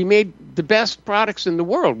 and we made the best products in the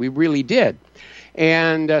world. We really did.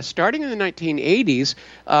 And starting in the 1980s,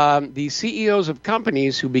 the CEOs of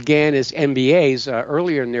companies who began as MBAs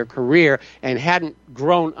earlier in their career and hadn't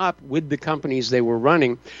grown up with the companies they were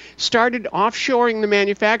running started offshoring the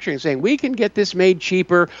manufacturing, saying, we can get this made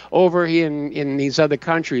cheaper over in these other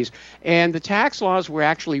countries. And the tax laws were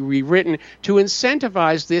actually rewritten to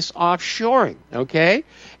incentivize this offshoring, okay?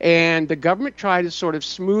 And the government tried to sort of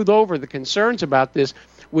smooth over the concerns about this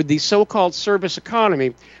with the so-called service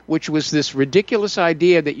economy, which was this ridiculous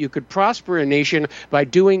idea that you could prosper a nation by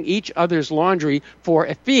doing each other's laundry for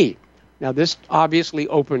a fee. Now, this obviously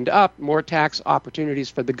opened up more tax opportunities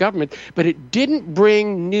for the government, but it didn't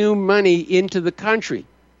bring new money into the country,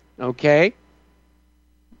 okay?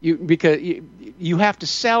 Because you have to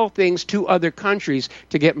sell things to other countries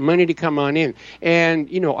to get money to come on in. And,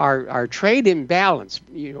 you know, our trade imbalance,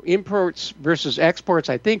 you know, imports versus exports,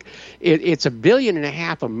 I think it's $1.5 billion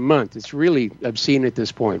a month. It's really obscene at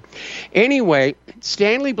this point. Anyway,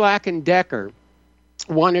 Stanley Black & Decker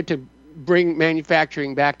wanted to bring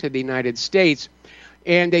manufacturing back to the United States,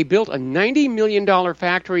 and they built a $90 million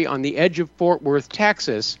factory on the edge of Fort Worth,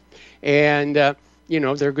 Texas, and you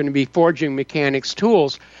know, they're going to be forging mechanics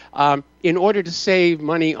tools in order to save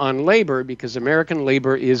money on labor, because American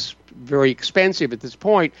labor is very expensive at this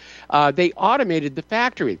point. They automated the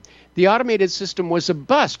factory. The automated system was a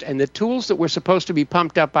bust, and the tools that were supposed to be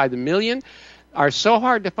pumped up by the million are so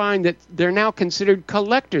hard to find that they're now considered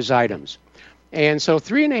collector's items. And so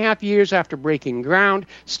 3.5 years after breaking ground,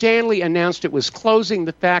 Stanley announced it was closing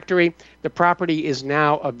the factory. The property is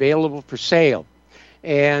now available for sale.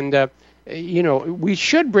 And you know, we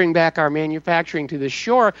should bring back our manufacturing to the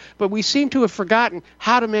shore, but we seem to have forgotten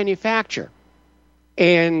how to manufacture.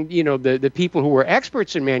 And, you know, the people who were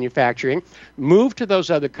experts in manufacturing moved to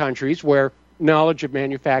those other countries where knowledge of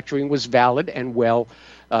manufacturing was valid and well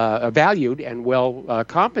valued and well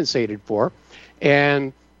compensated for.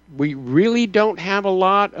 And we really don't have a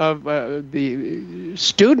lot of the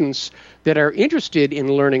students that are interested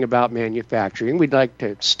in learning about manufacturing. We'd like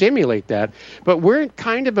to stimulate that, but we're in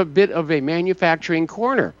kind of a bit of a manufacturing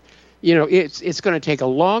corner. You know, it's going to take a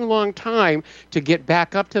long, long time to get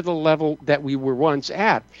back up to the level that we were once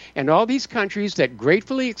at. And all these countries that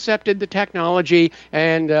gratefully accepted the technology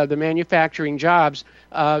and the manufacturing jobs,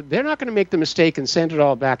 they're not going to make the mistake and send it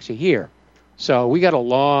all back to here. So we got a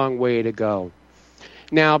long way to go.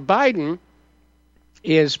 Now, Biden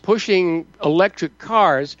is pushing electric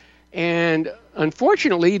cars, and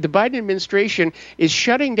unfortunately, the Biden administration is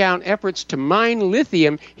shutting down efforts to mine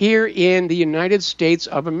lithium here in the United States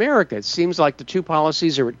of America. It seems like the two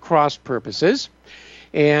policies are at cross purposes,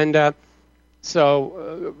 and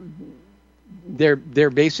so they're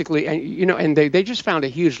basically, you know, and they just found a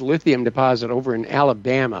huge lithium deposit over in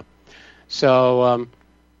Alabama. So,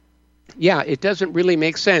 yeah, it doesn't really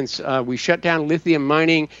make sense. We shut down lithium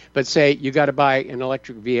mining, but say you got to buy an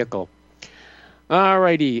electric vehicle. All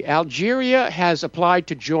righty. Algeria has applied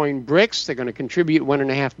to join BRICS. They're going to contribute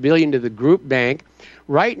 $1.5 billion to the group bank.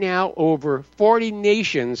 Right now, over 40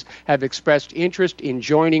 nations have expressed interest in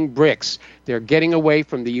joining BRICS. They're getting away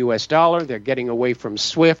from the U.S. dollar. They're getting away from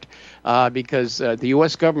SWIFT because the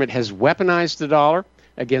U.S. government has weaponized the dollar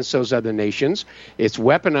against those other nations. It's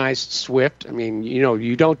weaponized SWIFT. I mean,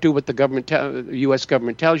 you don't do what the U.S.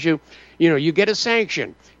 government tells you. You get a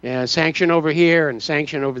sanction. Sanction over here and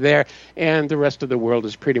sanction over there, and the rest of the world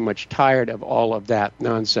is pretty much tired of all of that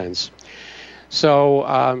nonsense.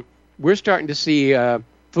 So we're starting to see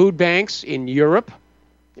food banks in Europe,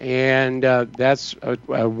 and that's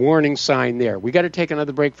a warning sign there. We got to take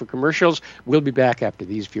another break for commercials. We'll be back after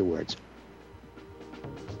these few words.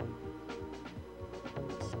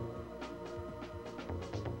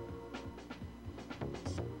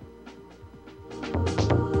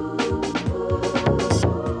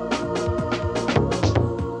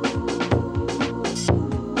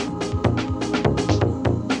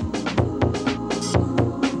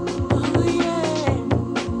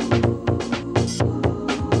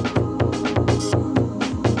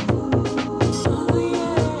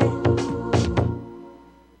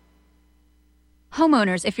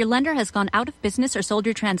 Homeowners, if your lender has gone out of business or sold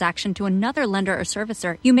your transaction to another lender or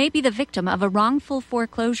servicer, you may be the victim of a wrongful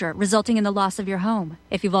foreclosure, resulting in the loss of your home.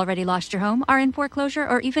 If you've already lost your home, are in foreclosure,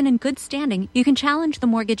 or even in good standing, you can challenge the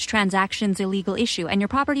mortgage transaction's illegal issue, and your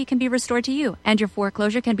property can be restored to you, and your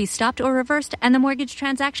foreclosure can be stopped or reversed, and the mortgage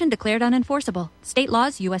transaction declared unenforceable. State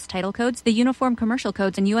laws, U.S. title codes, the Uniform Commercial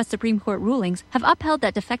Codes, and U.S. Supreme Court rulings have upheld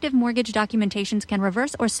that defective mortgage documentations can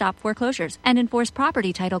reverse or stop foreclosures and enforce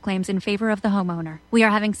property title claims in favor of the homeowner. We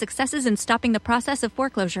are having successes in stopping the process of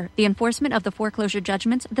foreclosure, the enforcement of the foreclosure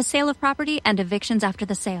judgments, the sale of property, and evictions after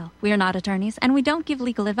the sale. We are not attorneys, and we don't give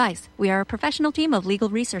legal advice. We are a professional team of legal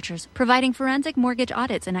researchers, providing forensic mortgage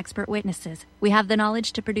audits and expert witnesses. We have the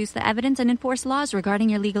knowledge to produce the evidence and enforce laws regarding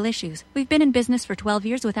your legal issues. We've been in business for 12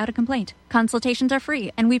 years without a complaint. Consultations are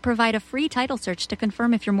free, and we provide a free title search to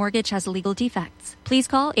confirm if your mortgage has legal defects. Please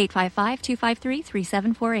call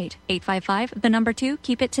 855-253-3748. 855, the number 2,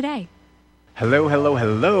 keep it today. Hello, hello,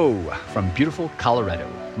 hello from beautiful Colorado.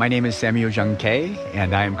 My name is Samuel Jung Kei,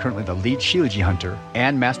 and I am currently the lead Shilajit hunter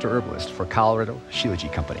and master herbalist for Colorado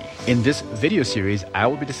Shilajit Company. In this video series, I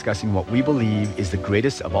will be discussing what we believe is the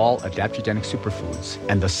greatest of all adaptogenic superfoods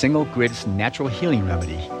and the single greatest natural healing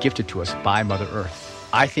remedy gifted to us by Mother Earth.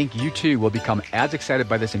 I think you too will become as excited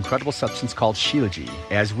by this incredible substance called Shilajit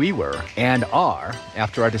as we were and are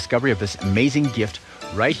after our discovery of this amazing gift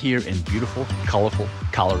right here in beautiful, colorful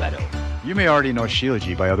Colorado. You may already know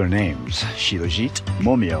Shilajit by other names: Shilajit,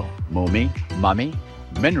 Momio, Momi, Mami,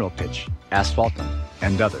 Mineral Pitch, Asphaltum,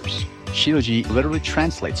 and others. Shilajit literally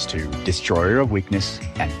translates to destroyer of weakness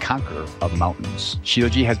and conqueror of mountains.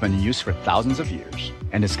 Shilajit has been in use for thousands of years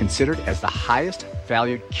and is considered as the highest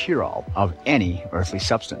valued cure-all of any earthly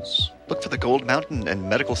substance. Look for the gold mountain and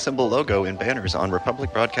medical symbol logo in banners on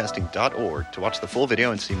republicbroadcasting.org to watch the full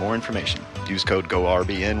video and see more information. Use code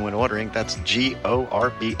GORBN when ordering. That's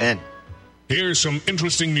GORBN. Here's some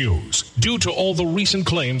interesting news. Due to all the recent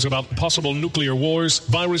claims about possible nuclear wars,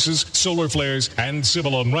 viruses, solar flares, and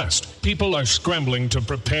civil unrest, people are scrambling to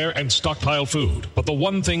prepare and stockpile food. But the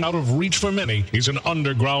one thing out of reach for many is an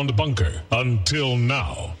underground bunker. Until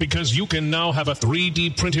now. Because you can now have a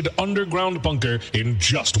 3D printed underground bunker in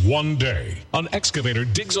just one day. An excavator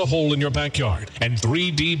digs a hole in your backyard, and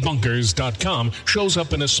 3dbunkers.com shows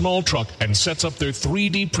up in a small truck and sets up their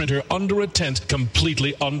 3D printer under a tent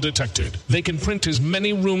completely undetected. They can print as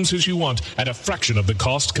many rooms as you want at a fraction of the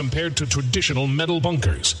cost compared to traditional metal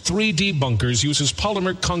bunkers. 3D Bunkers uses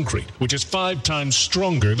polymer concrete, which is 5 times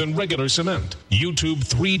stronger than regular cement. YouTube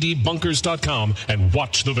 3dbunkers.com and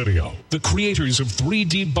watch the video. The creators of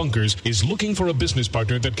 3D Bunkers is looking for a business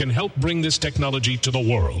partner that can help bring this technology to the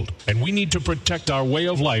world. And we need to protect our way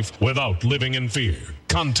of life without living in fear.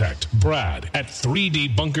 Contact Brad at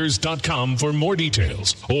 3dbunkers.com for more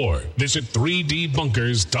details, or visit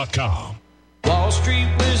 3dbunkers.com. Wall Street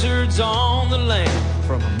wizards on the land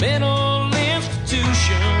from a mental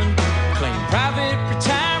institution claim private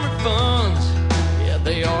retirement funds. Yeah,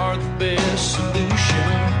 they are the best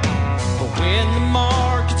solution. But when the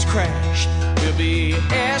markets crash, we'll be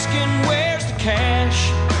asking where's the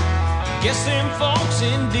cash. Guess them folks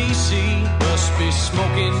in D.C. must be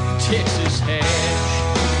smoking Texas hash.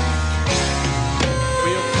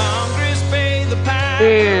 Will Congress pay the piper?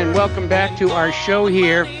 And welcome back to our show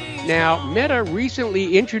here. Now, Meta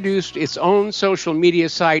recently introduced its own social media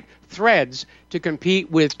site, Threads, to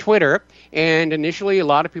compete with Twitter. And initially, a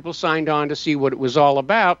lot of people signed on to see what it was all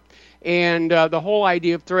about. And the whole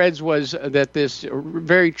idea of Threads was that this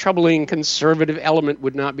very troubling conservative element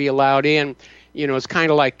would not be allowed in. You know, it's kind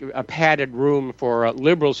of like a padded room for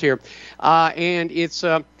liberals here. And it's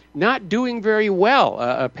not doing very well.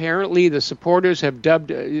 Apparently, the supporters have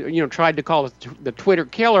dubbed, tried to call it the Twitter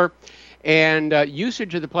killer. And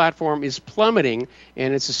usage of the platform is plummeting,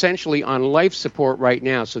 and it's essentially on life support right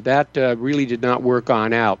now. So that really did not work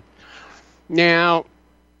on out. Now,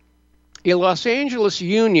 a Los Angeles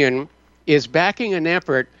union is backing an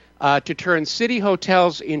effort to turn city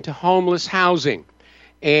hotels into homeless housing.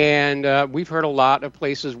 And we've heard a lot of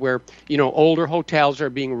places where, older hotels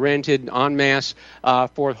are being rented en masse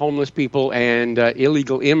for homeless people and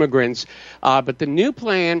illegal immigrants. But the new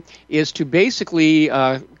plan is to basically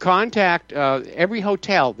contact every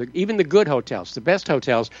hotel, even the good hotels, the best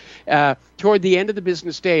hotels, toward the end of the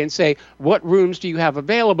business day and say, what rooms do you have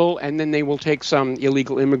available? And then they will take some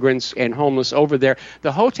illegal immigrants and homeless over there.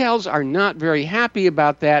 The hotels are not very happy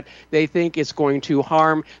about that. They think it's going to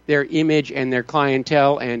harm their image and their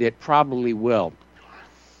clientele, and it probably will.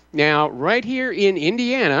 Now, right here in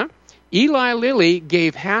Indiana, Eli Lilly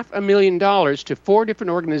gave $500,000 to 4 different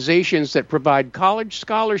organizations that provide college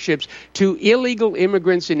scholarships to illegal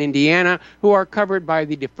immigrants in Indiana who are covered by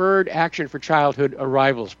the Deferred Action for Childhood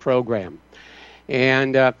Arrivals program.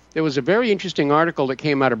 And there was a very interesting article that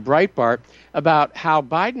came out of Breitbart about how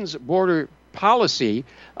Biden's border policy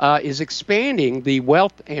is expanding the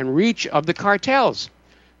wealth and reach of the cartels.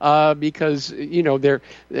 Because,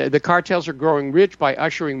 the cartels are growing rich by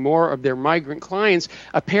ushering more of their migrant clients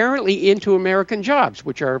apparently into American jobs,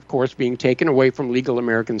 which are, of course, being taken away from legal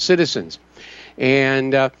American citizens.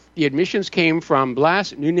 And the admissions came from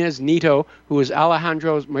Blas Nunez Nieto, who is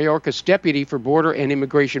Alejandro Mayorkas' deputy for border and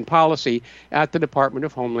immigration policy at the Department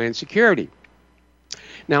of Homeland Security.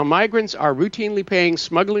 Now, migrants are routinely paying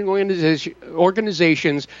smuggling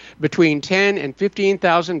organizations between $10,000 and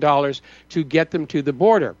 $15,000 to get them to the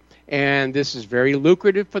border. And this is very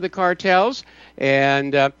lucrative for the cartels.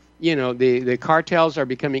 And, the cartels are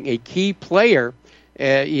becoming a key player,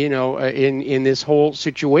 in this whole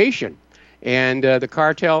situation. And the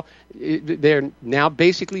cartel, they're now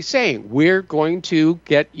basically saying, we're going to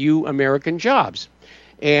get you American jobs.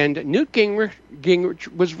 And Newt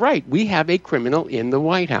Gingrich was right. We have a criminal in the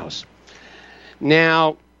White House.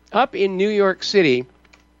 Now, up in New York City,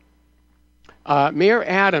 Mayor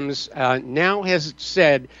Adams now has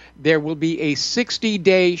said there will be a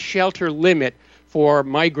 60-day shelter limit for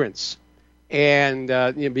migrants. And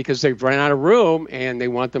because they've run out of room and they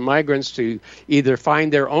want the migrants to either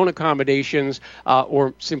find their own accommodations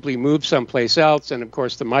or simply move someplace else. And, of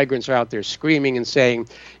course, the migrants are out there screaming and saying,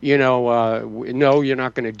 no, you're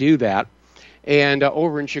not going to do that. And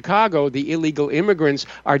over in Chicago, the illegal immigrants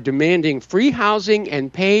are demanding free housing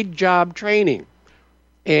and paid job training.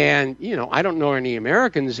 And, I don't know any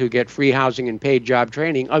Americans who get free housing and paid job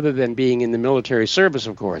training other than being in the military service,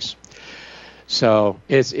 of course. So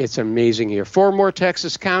it's amazing here. 4 more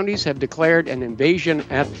Texas counties have declared an invasion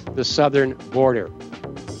at the southern border.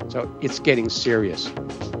 So it's getting serious.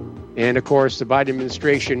 And, of course, the Biden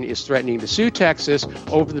administration is threatening to sue Texas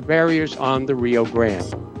over the barriers on the Rio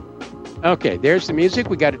Grande. Okay, there's the music.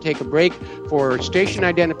 We got to take a break for station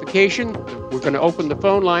identification. We're going to open the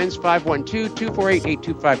phone lines,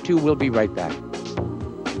 512-248-8252. We'll be right back.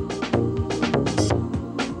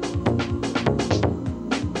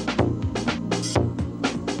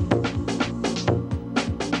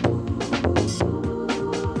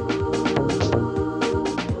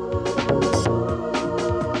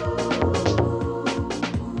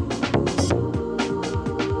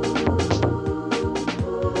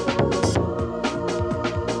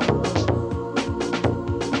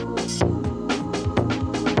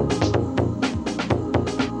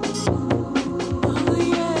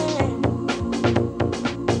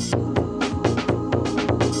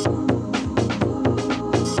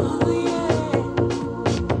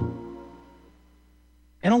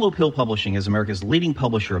 Antelope Hill Publishing is America's leading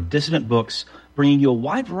publisher of dissident books, bringing you a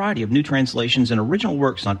wide variety of new translations and original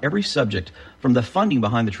works on every subject, from the funding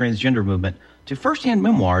behind the transgender movement to first-hand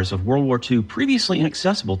memoirs of World War II previously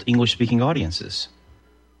inaccessible to English-speaking audiences.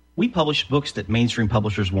 We publish books that mainstream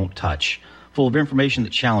publishers won't touch, full of information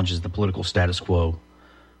that challenges the political status quo.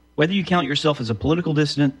 Whether you count yourself as a political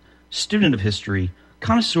dissident, student of history,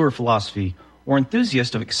 connoisseur of philosophy, or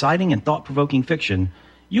enthusiast of exciting and thought-provoking fiction,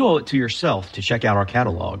 you owe it to yourself to check out our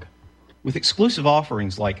catalog. With exclusive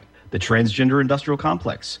offerings like The Transgender Industrial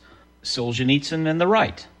Complex, Solzhenitsyn and the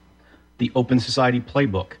Right, The Open Society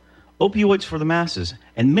Playbook, Opioids for the Masses,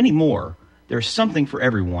 and many more, there's something for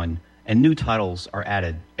everyone, and new titles are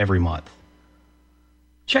added every month.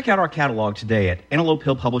 Check out our catalog today at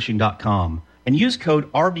antelopehillpublishing.com and use code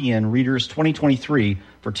RBNReaders2023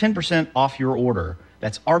 for 10% off your order.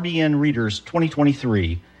 That's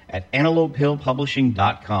RBNReaders2023 at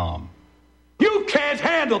antelopehillpublishing.com. You can't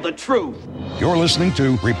handle the truth. You're listening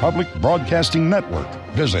to Republic Broadcasting Network.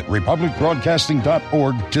 Visit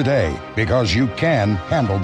republicbroadcasting.org today because you can handle